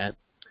eat that,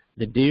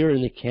 the deer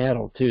and the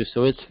cattle too.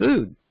 So it's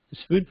food.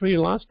 It's food for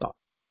your livestock.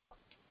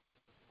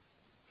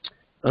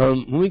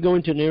 When we go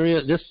into an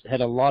area, this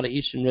had a lot of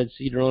eastern red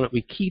cedar on it.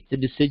 We keep the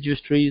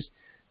deciduous trees.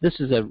 This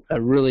is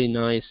a really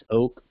nice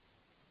oak.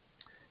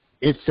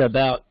 It's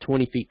about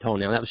 20 feet tall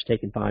now. That was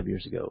taken 5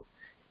 years ago.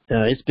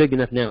 It's big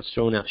enough now it's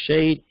throwing out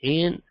shade,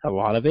 and a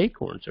lot of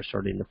acorns are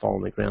starting to fall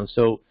on the ground.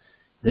 So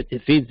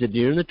it feeds the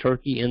deer and the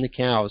turkey and the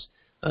cows.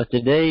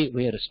 Today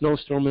we had a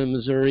snowstorm in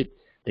Missouri.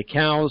 The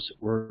cows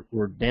were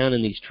down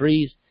in these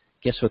trees.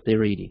 Guess what they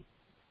were eating?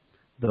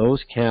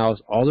 Those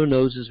cows, all their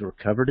noses were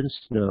covered in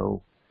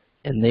snow,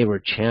 and they were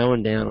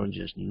chowing down on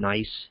just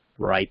nice,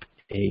 ripe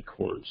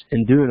acorns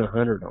and doing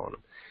 100 on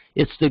them.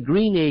 It's the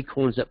green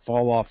acorns that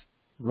fall off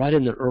right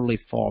in the early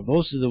fall.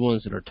 Those are the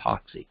ones that are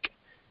toxic,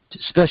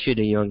 especially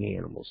to young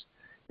animals.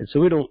 And so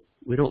we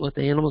don't let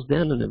the animals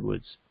down in the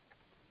woods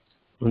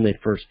when they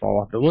first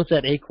fall off. But once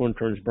that acorn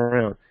turns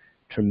brown,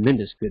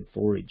 tremendous good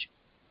forage.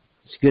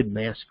 It's a good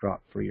mass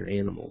crop for your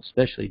animals,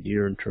 especially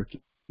deer and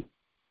turkey.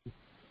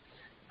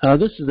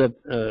 This is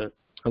a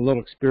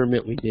little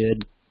experiment we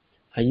did.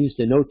 I used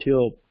a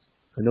no-till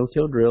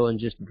drill and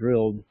just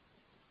drilled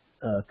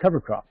cover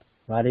crop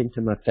right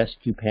into my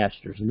fescue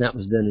pastures, and that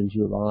was done in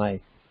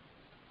July.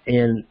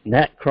 And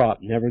that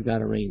crop never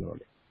got a rain on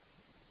it.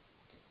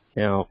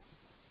 Now,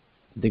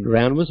 the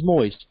ground was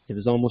moist. It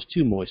was almost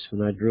too moist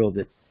when I drilled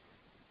it.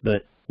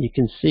 But you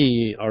can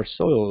see our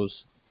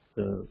soils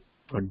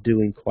are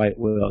doing quite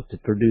well to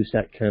produce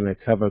that kind of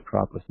cover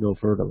crop with no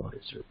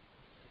fertilizer.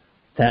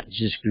 That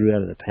just grew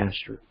out of the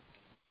pasture.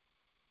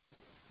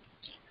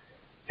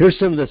 Here's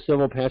some of the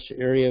civil pasture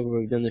area where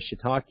we've done the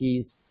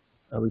shiitakes.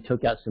 We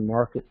took out some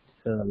market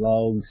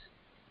logs,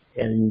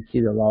 and you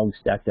see the logs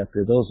stacked up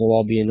here. Those will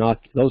all be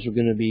those are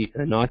going to be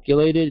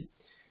inoculated.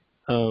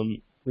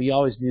 We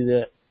always do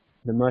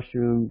the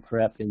mushroom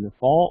prep in the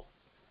fall.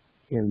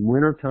 In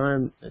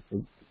wintertime, it's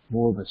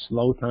more of a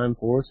slow time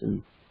for us,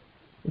 and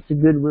it's a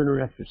good winter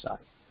exercise.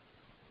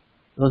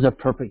 Those are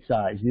perfect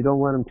size. You don't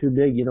want them too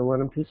big. You don't want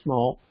them too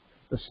small.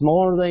 The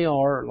smaller they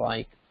are,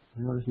 like,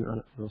 well, there's not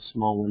a real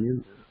small one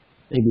in there.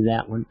 Maybe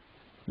that one.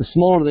 The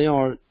smaller they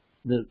are,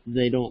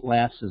 they don't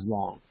last as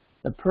long.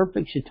 The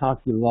perfect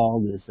shiitake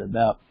log is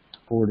about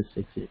 4 to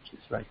 6 inches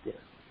right there.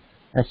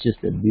 That's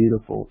just a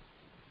beautiful,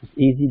 it's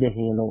easy to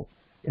handle.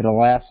 It'll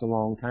last a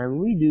long time.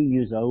 We do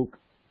use oak.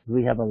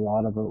 We have a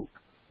lot of oak.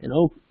 And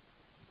oak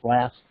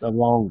lasts the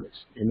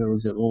longest. In other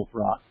words, it won't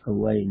rot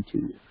away in 2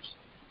 years.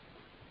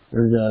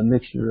 There's a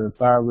mixture of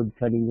firewood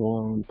cutting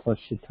going on plus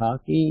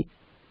shiitake.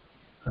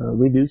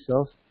 We do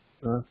sell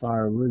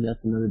firewood.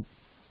 That's another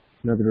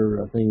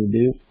thing we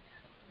do.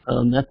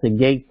 That's a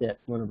gate that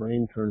one of our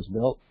interns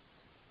built.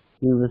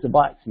 He was a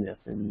blacksmith,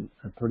 and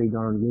a pretty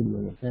darn good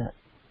one at that.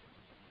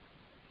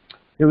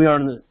 Here we are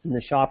in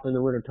the shop in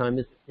the wintertime.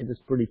 It is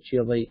pretty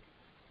chilly.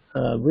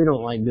 We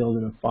don't like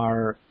building a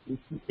fire.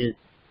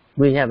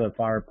 We have a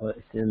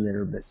fireplace in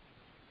there, but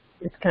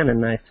it's kind of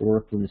nice to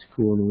work when it's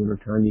cool in the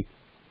wintertime.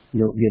 You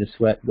don't get a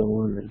sweat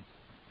going and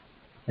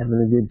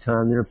having a good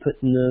time. They're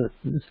putting the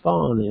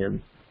spawn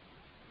in.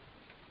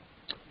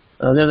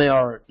 There they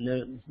are.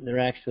 They're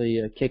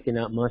actually kicking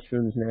out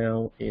mushrooms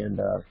now. And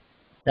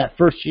that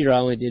first year I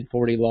only did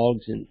 40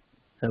 logs, and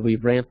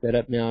we've ramped that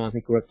up now. I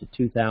think we're up to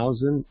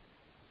 2,000.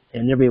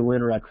 And every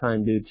winter I try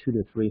and do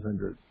 200 to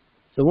 300.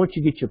 So once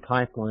you get your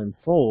pipeline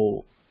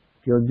full,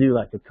 you'll do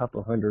like a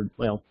couple hundred.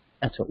 Well,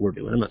 that's what we're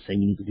doing. I'm not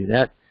saying you need to do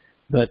that.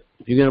 But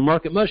if you're going to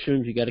market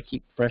mushrooms, you got to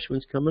keep fresh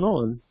ones coming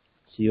on.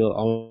 So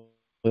you'll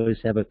always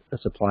have a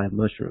supply of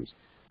mushrooms.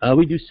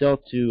 We do sell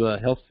to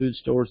health food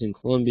stores in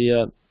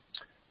Columbia,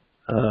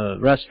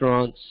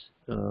 restaurants,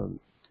 and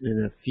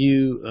a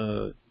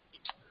few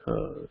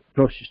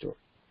grocery stores.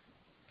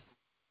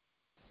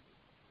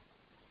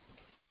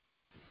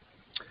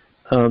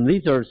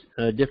 These are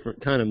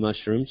different kind of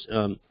mushrooms.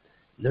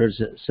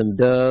 There's some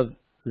dove.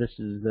 This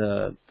is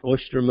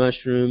oyster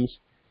mushrooms,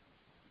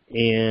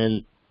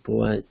 and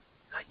boy,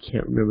 I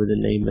can't remember the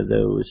name of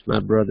those. My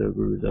brother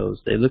grew those.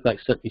 They look like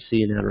something you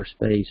see in outer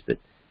space, but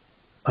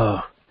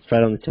it's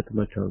right on the tip of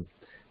my tongue.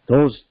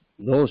 Those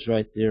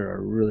right there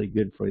are really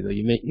good for you, though.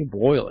 You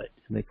boil it,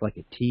 make like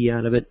a tea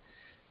out of it.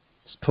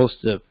 It's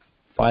supposed to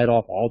fight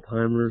off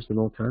Alzheimer's and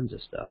all kinds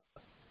of stuff.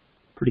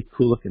 Pretty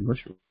cool looking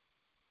mushroom.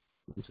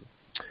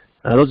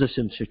 Those are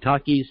some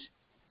shiitakes.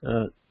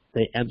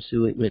 They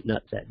absolutely went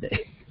nuts that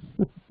day.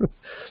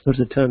 There's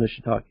a ton of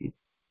shiitakes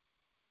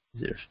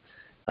there.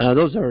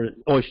 Those are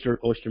oyster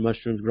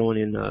mushrooms growing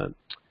in,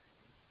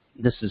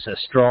 this is a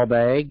straw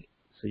bag.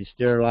 So you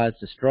sterilize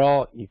the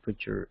straw, you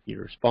put your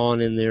spawn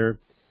in there,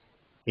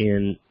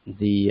 and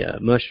the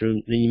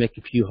mushroom, then you make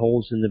a few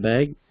holes in the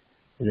bag,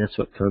 and that's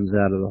what comes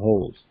out of the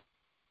holes.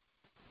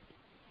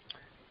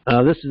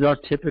 This is our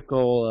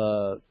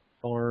typical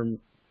farm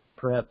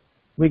prep.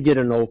 We get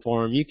an old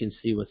farm, you can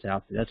see what's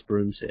out there. That's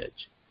broom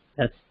sedge.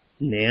 That's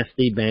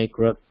nasty,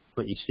 bankrupt,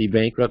 what you see,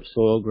 bankrupt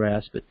soil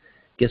grass, but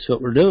guess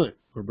what we're doing?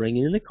 We're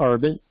bringing in the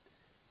carbon,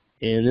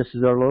 and this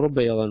is our little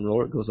bale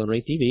unroller. It goes on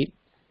ATV,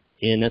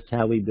 and that's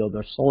how we build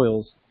our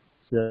soils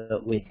so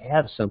that we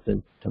have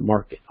something to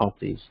market off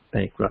these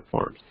bankrupt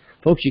farms.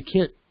 Folks, you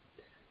can't,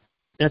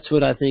 that's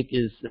what I think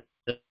is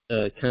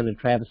kind of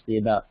travesty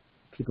about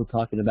people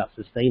talking about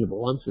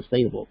sustainable. I'm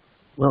sustainable.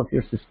 Well, if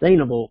you're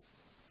sustainable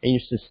and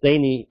you're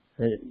sustaining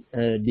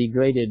a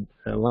degraded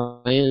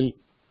land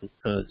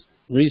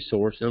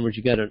resource, in other words,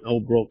 you got an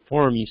old broke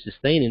farm, you're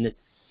sustaining it,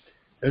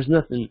 there's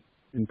nothing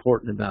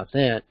important about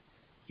that.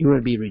 You want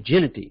to be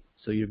regenerative,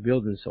 so you're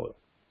building soil.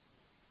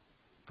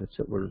 That's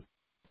what we're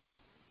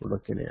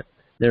looking at.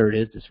 There it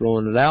is, just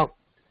rolling it out.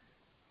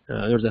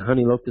 There's a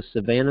honey locust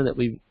savanna that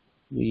we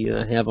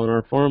have on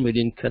our farm. We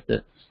didn't cut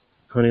the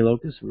honey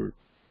locust.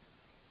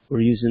 We're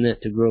using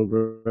that to grow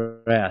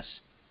grass.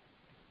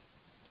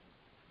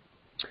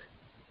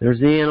 There's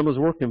the animals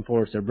working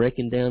for us. They're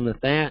breaking down the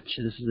thatch.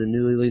 This is a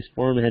newly leased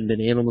farm. There hadn't been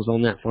animals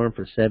on that farm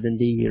for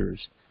 70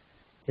 years.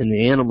 And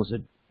the animals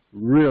had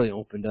really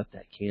opened up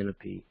that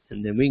canopy.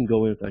 And then we can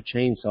go in with our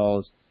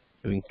chainsaws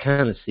and we can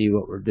kind of see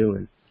what we're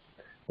doing.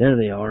 There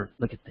they are.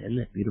 Look at that. Isn't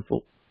that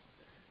beautiful?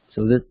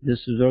 So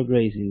this is our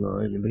grazing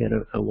line, and we got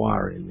a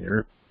wire in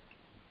there.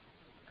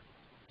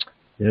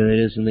 There it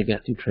is, and they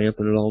got through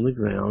trampling it on the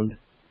ground.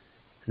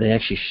 They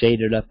actually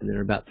shaded up, and there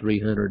are about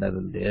 300 of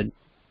them did.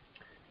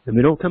 And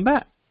we don't come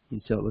back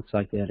until it looks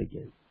like that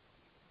again.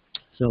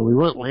 So we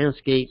want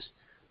landscapes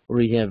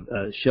where you have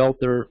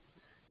shelter,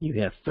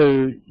 you have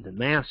food, the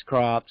mass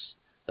crops,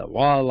 the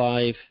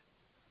wildlife,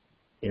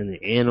 and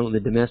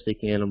the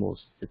domestic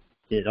animals.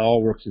 it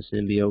all works in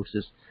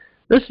symbiosis.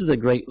 This is a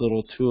great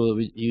little tool that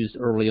we used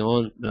early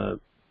on.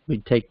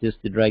 We'd take this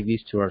to drag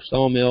these to our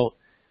sawmill.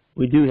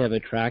 We do have a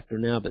tractor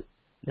now, but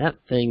that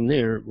thing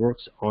there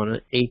works on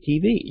an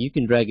ATV. You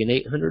can drag an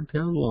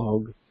 800-pound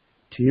log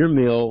to your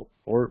mill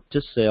or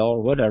to sell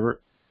or whatever.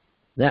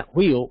 That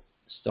wheel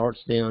starts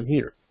down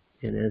here.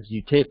 And as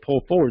you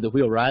pull forward, the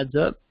wheel rides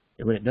up.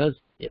 And when it does,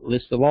 it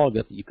lifts the log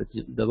up that you put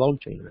the log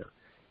chain around.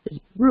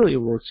 It really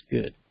works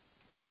good.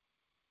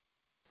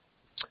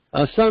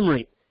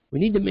 Summary. We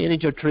need to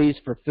manage our trees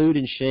for food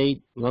and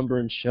shade, lumber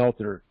and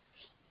shelter.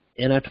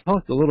 And I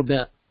talked a little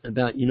bit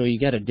about, you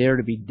got to dare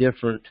to be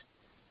different.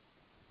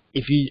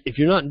 If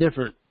you're not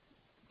different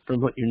from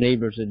what your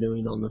neighbors are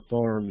doing on the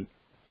farm,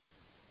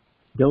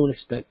 don't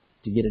expect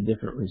to get a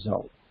different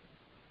result.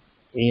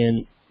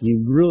 And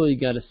you really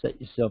got to set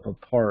yourself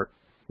apart,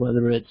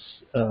 whether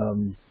it's,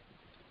 if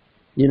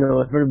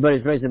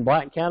everybody's raising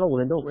black cattle, well,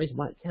 then don't raise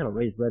black cattle,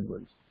 raise red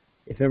ones.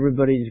 If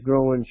everybody's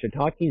growing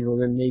shiitakes, well,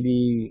 then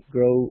maybe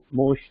grow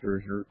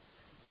moistures.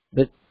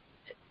 But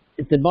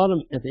at the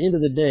end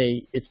of the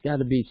day, it's got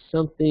to be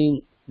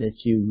something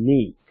that's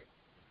unique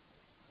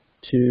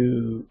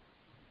and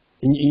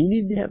you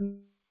need to have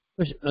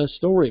a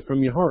story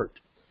from your heart.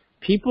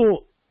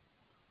 People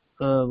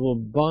will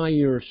buy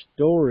your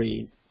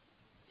story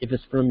if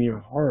it's from your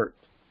heart.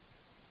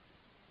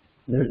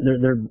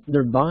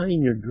 They're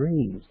buying your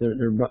dreams.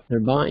 They're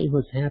buying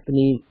what's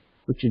happening,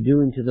 what you're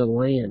doing to the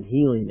land,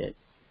 healing it.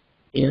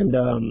 And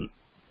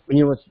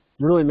what's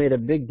really made a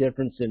big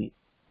difference in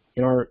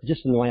the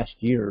last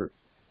year.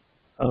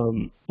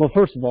 Well,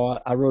 first of all,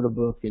 I wrote a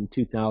book in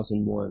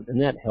 2001,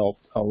 and that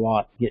helped a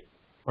lot get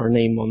our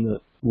name on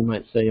the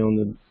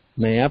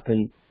map,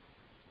 and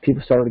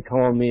people started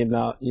calling me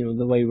about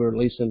the way we were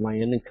leasing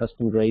land and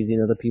custom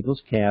grazing other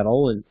people's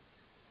cattle, and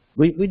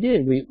we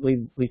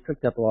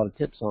picked up a lot of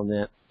tips on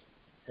that.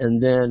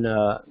 And then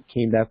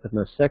came back with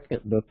my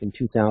second book in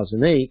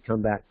 2008,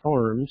 Come Back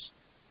Farms,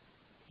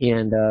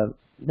 and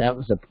that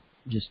was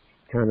just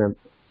kind of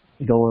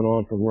going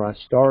on from where I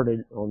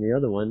started on the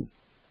other one,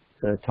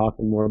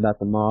 talking more about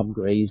the mob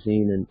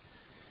grazing and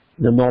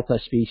the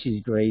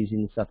multi-species grazing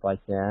and stuff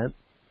like that.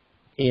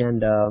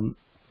 And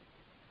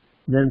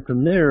then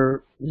from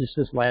there, just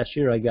this last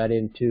year, I got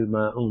into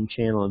my own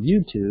channel on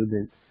YouTube,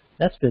 and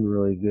that's been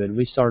really good.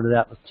 We started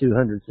out with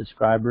 200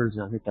 subscribers,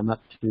 and I think I'm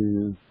up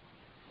to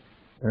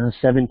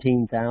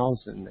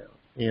 17,000 now.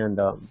 And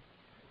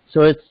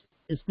so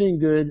it's been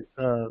good.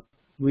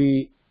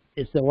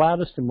 It's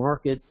allowed us to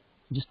market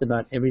just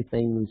about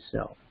everything we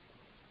sell.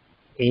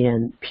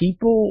 And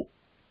people,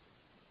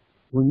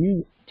 when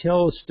you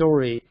tell a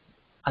story,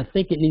 I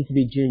think it needs to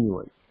be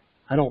genuine.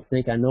 I know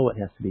it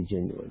has to be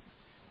genuine.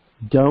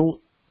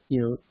 Don't,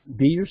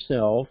 be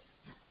yourself.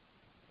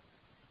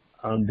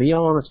 Be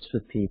honest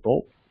with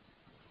people.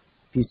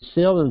 If you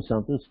sell them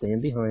something,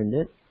 stand behind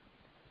it.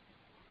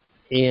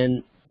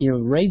 And,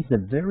 raise the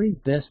very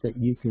best that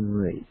you can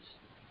raise.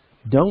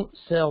 Don't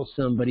sell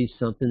somebody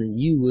something that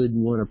you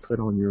wouldn't want to put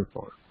on your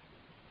farm.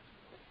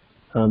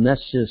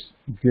 That's just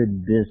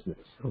good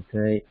business,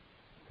 okay?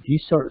 If you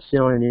start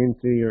selling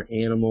inferior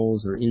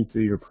animals or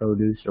inferior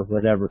produce or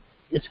whatever,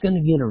 it's going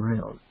to get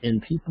around,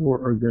 and people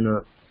are going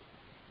to.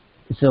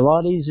 It's a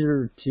lot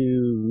easier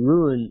to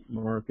ruin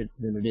markets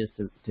than it is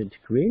to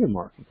create a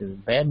market, because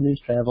bad news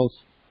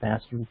travels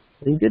faster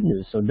than good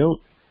news. So don't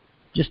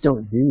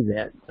do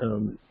that.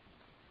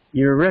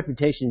 Your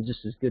reputation is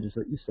just as good as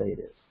what you say it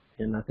is,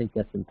 and I think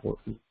that's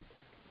important.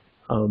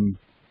 So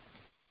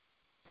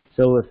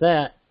with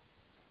that,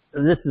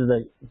 this is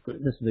a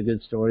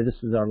good story.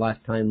 This is our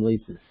lifetime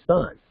lease's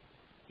son,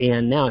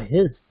 and now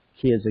his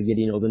kids are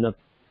getting old enough.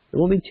 There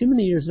won't be too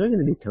many years they're going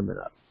to be coming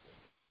up.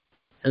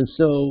 And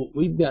so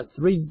we've got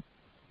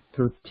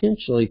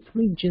potentially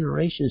three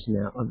generations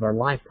now of our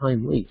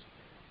lifetime lease.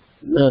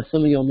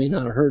 Some of y'all may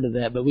not have heard of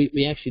that, but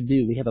we actually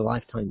do. We have a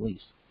lifetime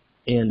lease.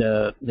 And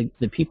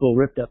the people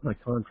ripped up my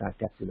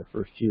contract after the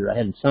first year. I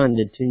hadn't signed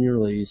a 10-year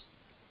lease,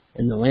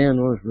 and the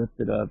landlords ripped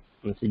it up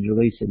and said, your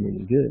lease isn't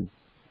any good.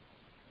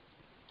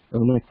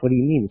 I'm like, what do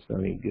you mean it's not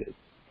any good?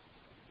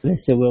 And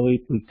they said, well, we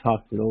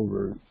talked it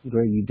over.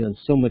 Greg, you've done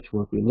so much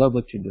work. We love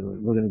what you're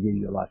doing. We're going to give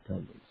you a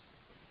lifetime lease.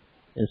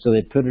 And so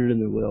they put it in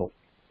their will.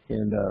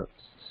 And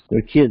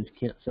their kids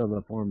can't sell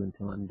the farm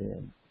until I'm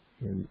dead.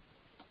 And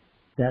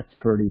that's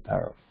pretty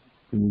powerful.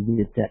 When you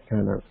get that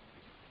kind of,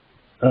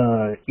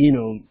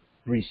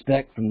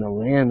 respect from the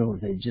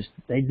landlord,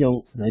 they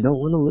don't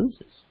want to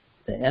lose us.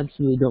 They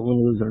absolutely don't want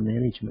to lose our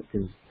management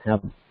because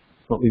of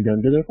what we've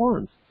done to their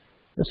farms.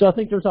 And so I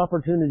think there's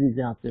opportunities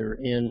out there,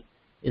 and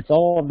it's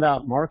all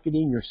about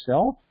marketing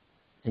yourself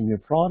and your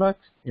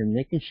products and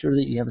making sure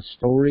that you have a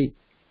story,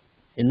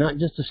 and not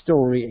just a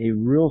story, a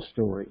real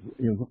story.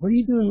 What are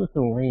you doing with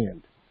the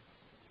land?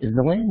 Is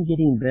the land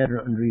getting better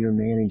under your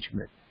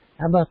management?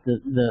 How about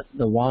the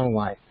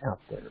wildlife out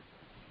there?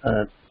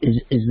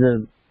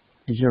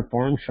 Is your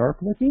farm sharp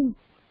looking?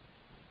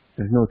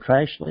 There's no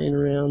trash laying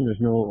around.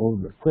 There's no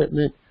old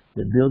equipment.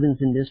 The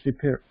building's in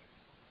disrepair.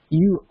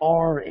 You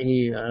are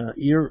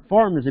your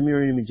farm is a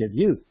mirror image of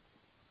you.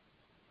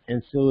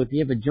 And so if you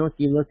have a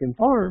junky looking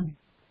farm,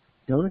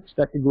 don't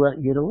expect to go out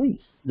and get a lease.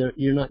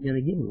 You're not going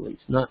to get a lease.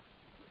 Not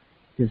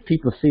because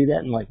people see that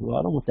and like, well,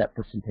 I don't want that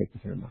person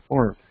taking care of my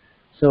farm.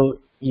 So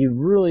you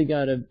really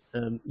got to,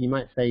 you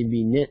might say,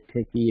 be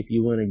nitpicky if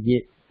you want to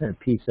get a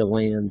piece of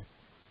land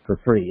for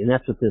free. And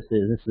that's what this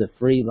is. This is a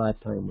free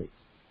lifetime lease.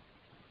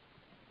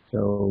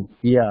 So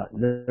yeah,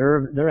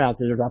 they're out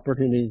there. There's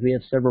opportunities. We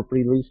have several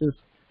free leases.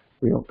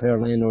 We don't pay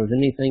our landowners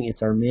anything.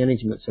 It's our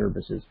management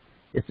services.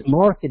 It's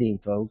marketing,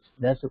 folks.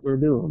 That's what we're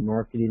doing,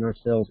 marketing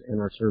ourselves and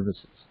our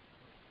services.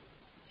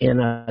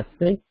 And I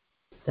think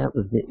that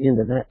was the end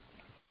of that.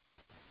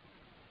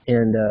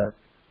 And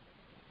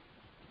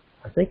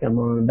I think I'm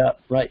on about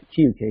right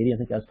cue, Katie. I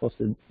think I was supposed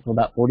to go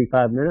about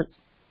 45 minutes.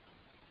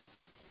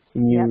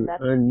 Can you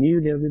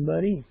unmute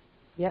everybody?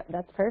 Yep,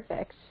 that's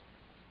perfect.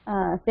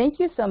 Thank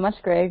you so much,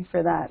 Greg,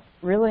 for that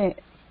really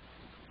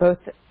both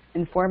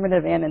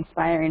informative and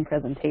inspiring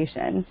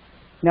presentation.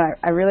 You know,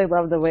 I really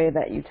love the way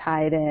that you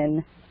tied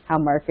in how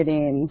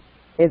marketing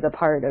is a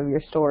part of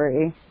your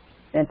story,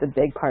 and it's a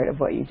big part of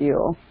what you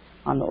do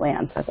on the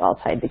land, so it's all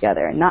tied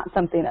together, and not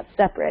something that's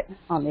separate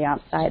on the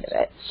outside of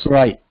it.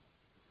 Right,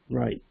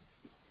 right.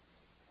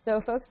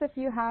 So folks, if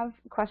you have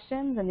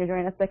questions and you're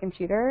joining us by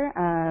computer,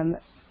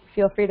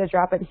 feel free to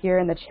drop it here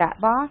in the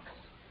chat box,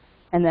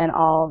 and then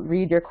I'll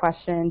read your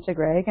question to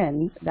Greg,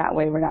 and that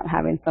way we're not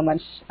having so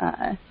much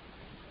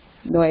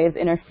noise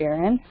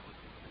interference.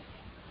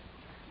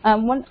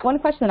 One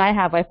question that I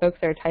have while folks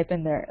are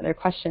typing their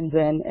questions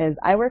in is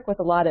I work with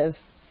a lot of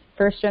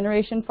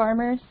first-generation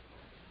farmers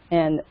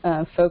and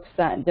folks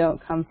that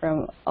don't come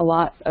from a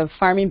lot of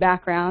farming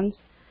backgrounds.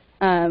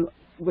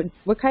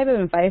 What kind of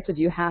advice would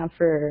you have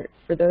for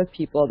those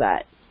people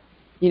that,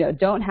 you know,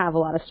 don't have a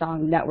lot of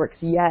strong networks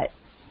yet,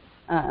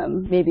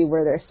 maybe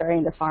where they're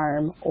starting to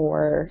farm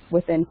or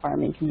within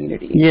farming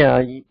communities?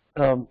 Yeah,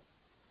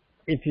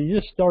 if you're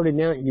just starting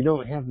out, you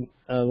don't have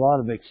a lot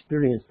of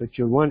experience, but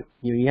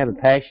you have a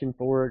passion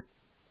for it.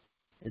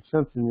 It's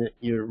something that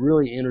you're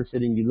really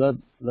interested in. You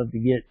love to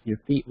get your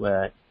feet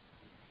wet.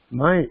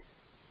 My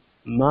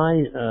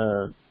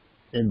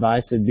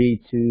advice would be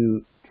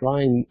to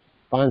try and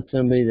find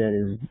somebody that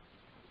is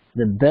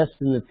the best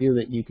in the field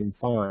that you can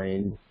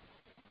find,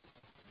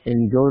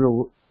 and go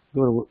to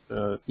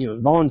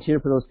volunteer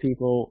for those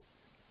people.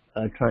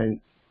 Try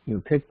and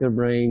pick their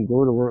brain,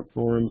 go to work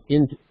for them.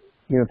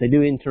 If they do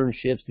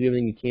internships, do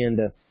everything you can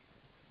to,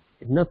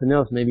 if nothing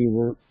else, maybe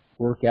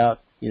work out.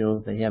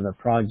 If they have a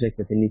project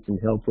that they need some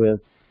help with.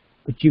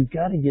 But you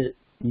got to get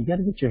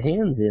your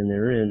hands in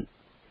there, and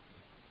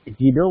if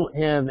you don't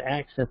have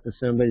access to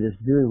somebody that's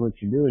doing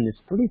what you're doing, it's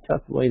a pretty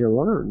tough way to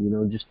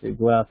learn. Just to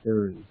go out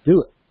there and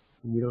do it,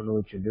 and you don't know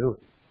what you're doing.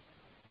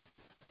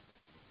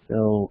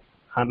 So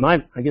I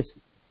guess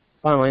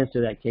final answer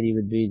to that, Katie,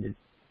 would be that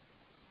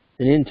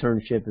an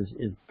internship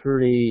is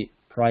pretty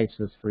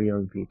priceless for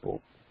young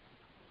people.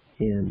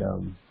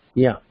 And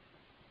yeah,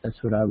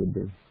 that's what I would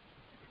do.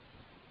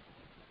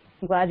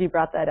 I'm glad you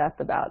brought that up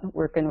about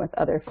working with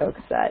other folks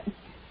that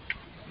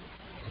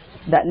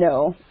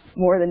know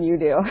more than you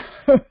do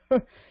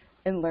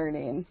and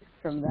learning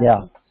from them.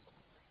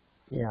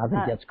 Yeah, I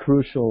think that's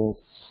crucial.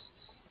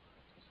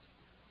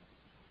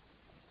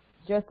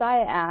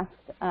 Josiah asked,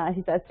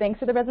 he says, thanks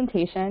for the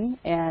presentation,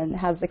 and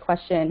has the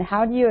question,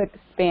 how do you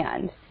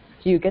expand?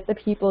 Do you get the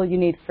people you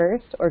need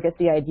first, or get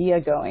the idea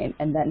going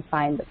and then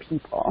find the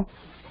people?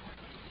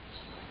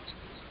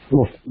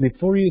 Well,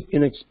 before you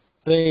can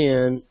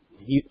expand,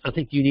 I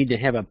think you need to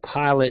have a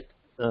pilot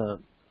farm,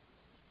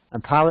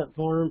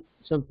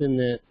 something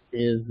that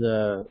is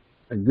a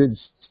good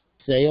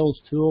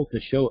sales tool to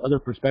show other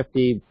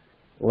prospective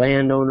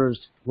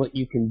landowners what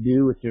you can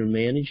do with your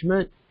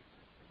management.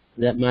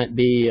 That might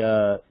be,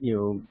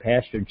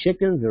 pastured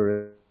chickens,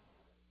 or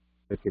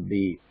it could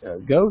be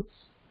goats.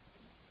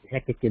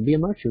 Heck, it could be a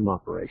mushroom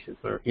operation,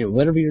 or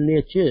whatever your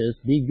niche is.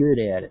 Be good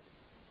at it,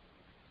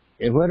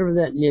 and whatever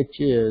that niche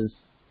is,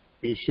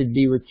 it should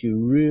be what you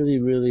really,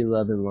 really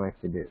love in life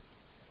to do.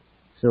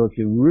 So if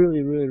you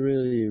really, really,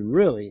 really,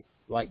 really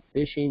like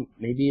fishing,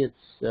 maybe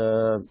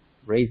it's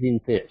raising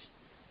fish.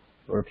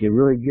 Or if you're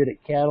really good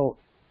at cattle,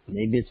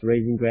 maybe it's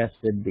raising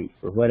grass-fed beef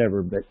or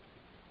whatever. But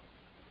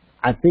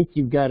I think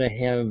you've got to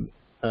have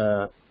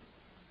a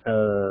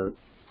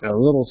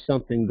little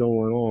something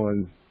going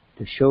on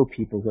to show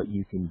people what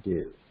you can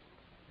do.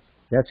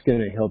 That's going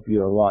to help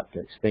you a lot to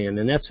expand.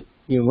 And that's,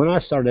 when I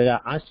started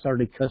out, I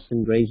started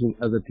custom grazing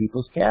other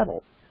people's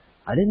cattle.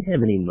 I didn't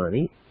have any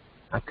money.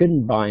 I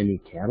couldn't buy any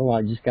cattle.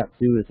 I just got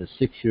through with a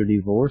 6-year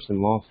divorce and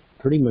lost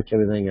pretty much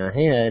everything I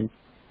had.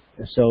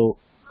 And so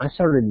I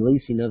started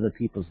leasing other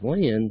people's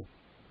land,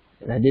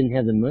 and I didn't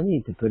have the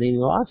money to put any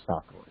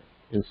livestock on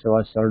it. And so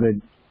I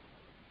started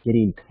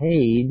getting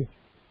paid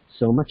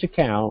so much a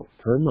cow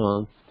per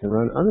month to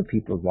run other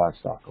people's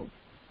livestock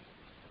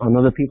on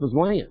other people's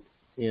land.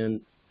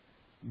 And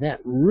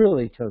that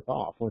really took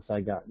off once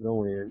I got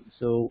going.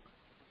 So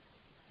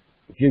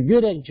if you're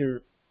good at your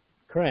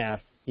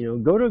craft,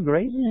 go to a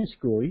grazing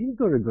school. You can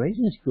go to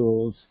grazing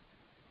schools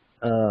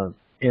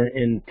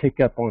and pick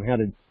up on how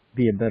to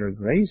be a better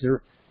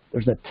grazer.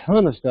 there's a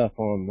ton of stuff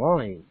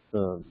online,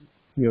 to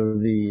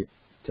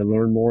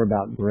learn more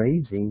about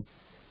grazing,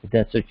 if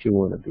that's what you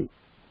want to be.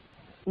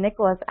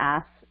 Nicholas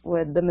asks,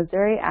 would the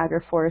Missouri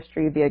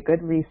Agroforestry be a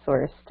good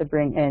resource to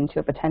bring into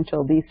a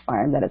potential lease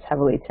farm that is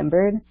heavily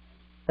timbered?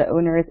 The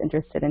owner is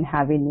interested in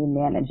having me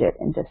manage it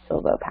into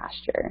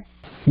silvopasture.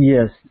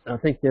 Yes, I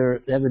think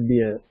that would be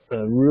a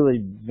really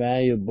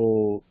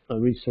valuable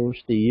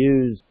resource to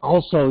use.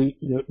 Also,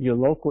 your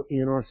local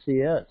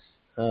NRCS,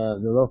 the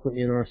local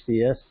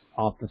NRCS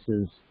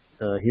offices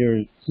here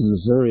in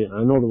Missouri.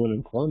 I know the one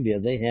in Columbia.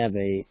 They have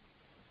a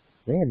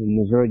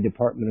Missouri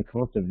Department of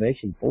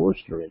Conservation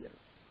Forester in there.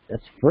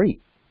 That's free.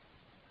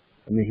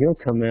 I mean, he'll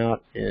come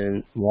out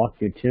and walk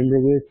your timber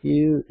with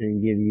you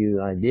and give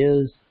you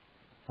ideas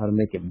how to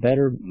make it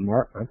better.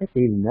 I think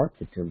they even mark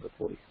the timber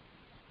for you.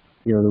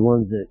 You know, the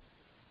ones that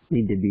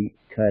need to be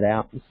cut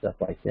out and stuff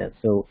like that.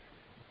 So,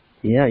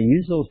 yeah,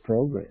 use those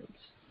programs.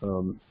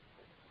 The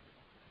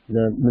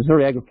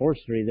Missouri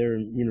Agroforestry, their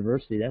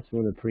university, that's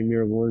one of the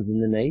premier ones in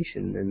the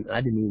nation, and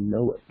I didn't even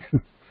know it.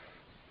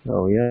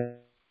 So, yeah,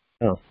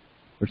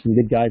 there's some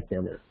good guys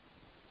down there.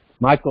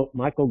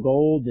 Michael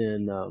Gold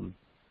and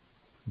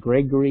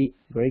Gregory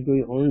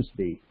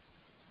Ormsby.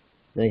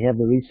 They have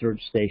the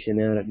research station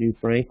out at New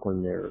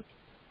Franklin there.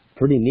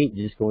 Pretty neat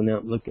just going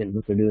out and looking at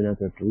what they're doing out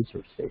there at the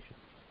research station.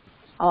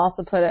 I'll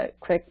also put a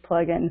quick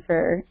plug in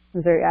for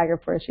Missouri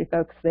Agroforestry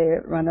folks. They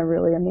run a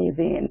really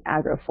amazing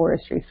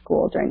agroforestry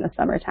school during the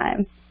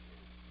summertime.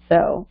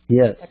 So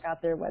yes, check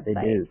out their website.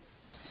 They do.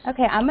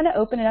 Okay, I'm going to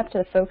open it up to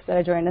the folks that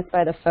are joining us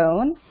by the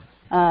phone.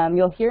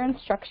 You'll hear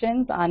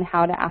instructions on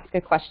how to ask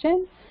a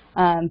question.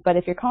 But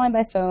if you're calling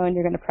by phone,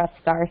 you're going to press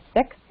 *6,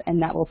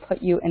 and that will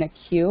put you in a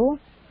queue,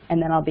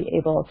 and then I'll be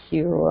able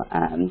to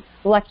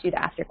select you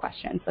to ask your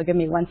question. So give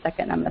me 1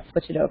 second. I'm going to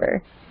switch it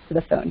over to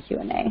the phone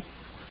Q&A.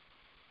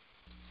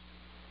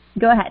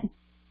 Go ahead.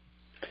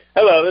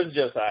 Hello, this is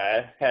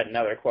Josiah. I had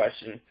another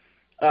question.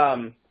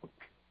 I'm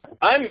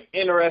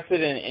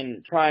interested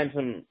in trying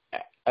some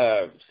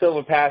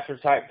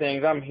silvopasture type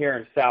things. I'm here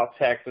in South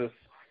Texas.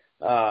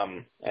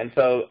 And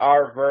so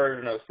our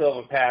version of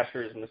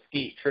silvopasture is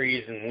mesquite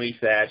trees and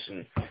weesach,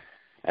 and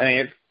I mean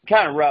it's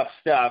kind of rough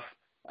stuff.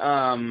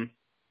 Do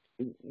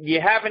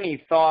you have any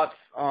thoughts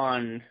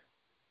on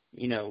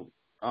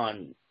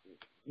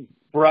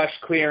brush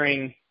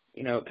clearing?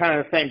 Kind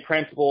of the same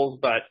principles,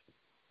 but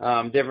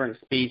different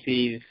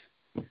species.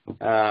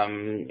 How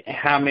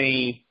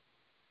many?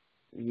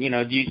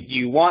 Do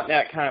you want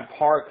that kind of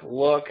park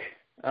look?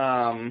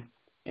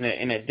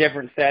 In a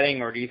different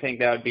setting, or do you think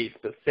that would be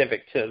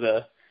specific to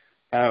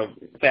the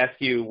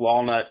fescue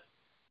walnut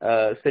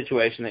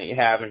situation that you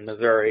have in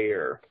Missouri?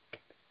 Or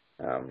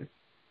I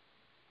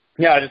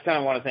just kind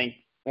of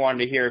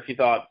wanted to hear if you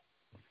thought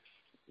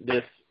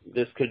this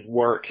could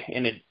work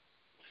in a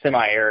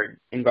semi-arid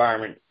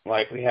environment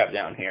like we have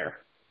down here.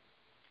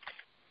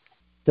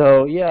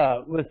 So yeah,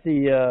 with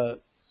the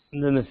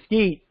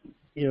mesquite,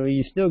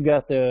 you still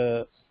got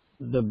the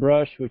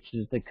brush, which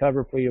is the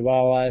cover for your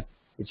wildlife.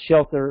 It's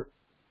shelter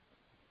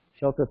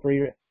for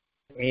your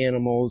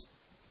animals.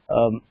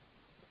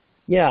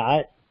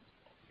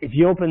 If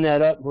you open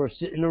that up,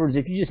 in other words,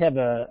 if you just have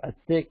a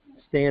thick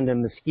stand of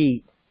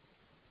mesquite,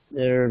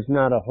 there's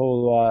not a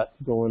whole lot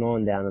going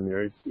on down in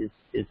there.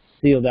 It's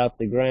sealed out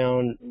the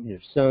ground. Your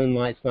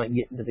sunlight's not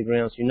getting to the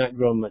ground, so you're not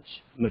growing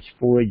much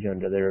forage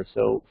under there.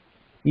 So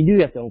you do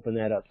have to open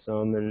that up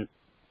some. And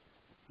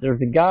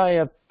there's a guy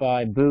up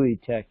by Bowie,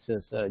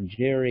 Texas,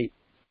 Jerry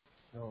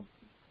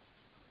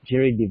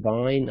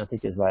Devine, I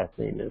think his last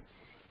name is.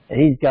 And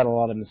he's got a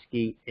lot of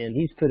mesquite, and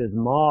he's put his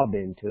mob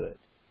into it.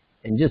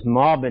 And just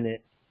mobbing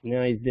it,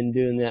 now he's been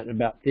doing that in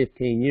about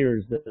 15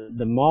 years.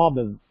 The mob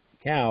of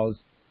cows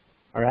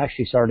are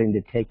actually starting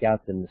to take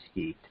out the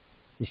mesquite.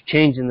 He's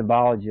changing the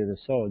biology of the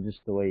soil just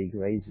the way he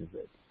grazes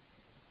it.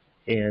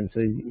 And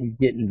so he's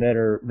getting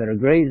better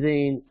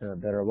grazing,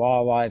 better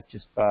wildlife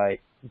just by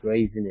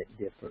grazing it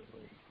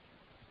differently.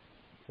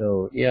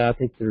 So yeah, I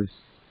think there's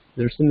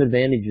some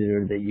advantages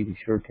there that you can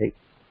sure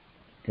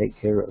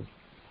take care of.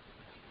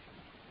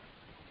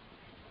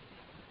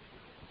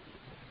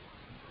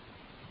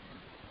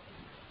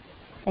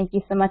 Thank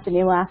you so much.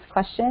 Any last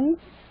questions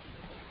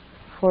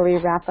before we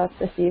wrap up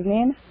this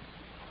evening?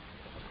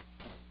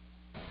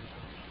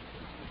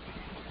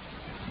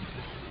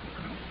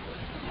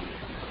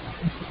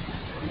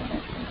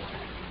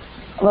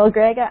 Well,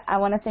 Greg, I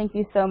want to thank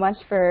you so much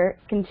for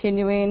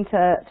continuing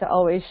to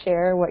always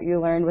share what you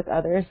learned with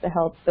others to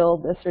help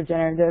build this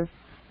regenerative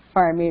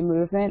farming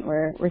movement.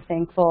 We're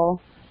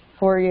thankful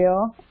for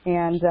you,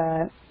 and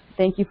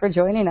thank you for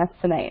joining us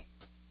tonight.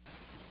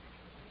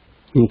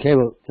 Okay,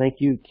 well, thank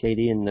you,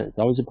 Katie, and it's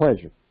always a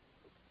pleasure.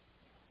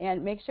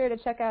 And make sure to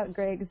check out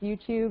Greg's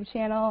YouTube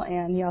channel,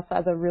 and he also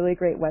has a really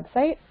great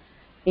website.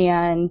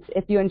 And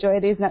if you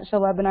enjoy these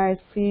Nutshell webinars,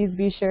 please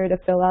be sure to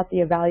fill out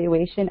the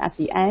evaluation at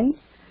the end.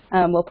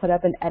 We'll put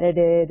up an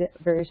edited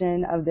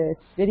version of this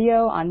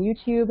video on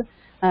YouTube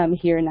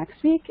here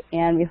next week,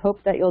 and we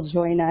hope that you'll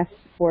join us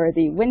for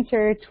the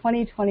winter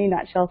 2020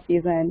 Nutshell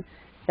season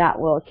that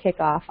will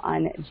kick off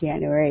on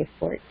January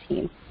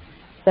 14th.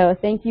 So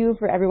thank you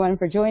for everyone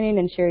for joining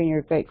and sharing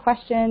your great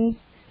questions,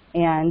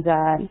 and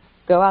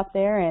go out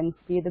there and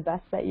be the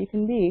best that you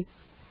can be.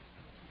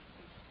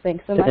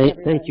 Thanks so much,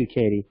 everyone. Thank you,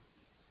 Katie.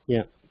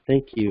 Yeah,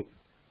 thank you.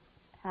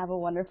 Have a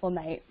wonderful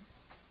night.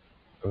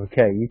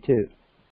 Okay, you too.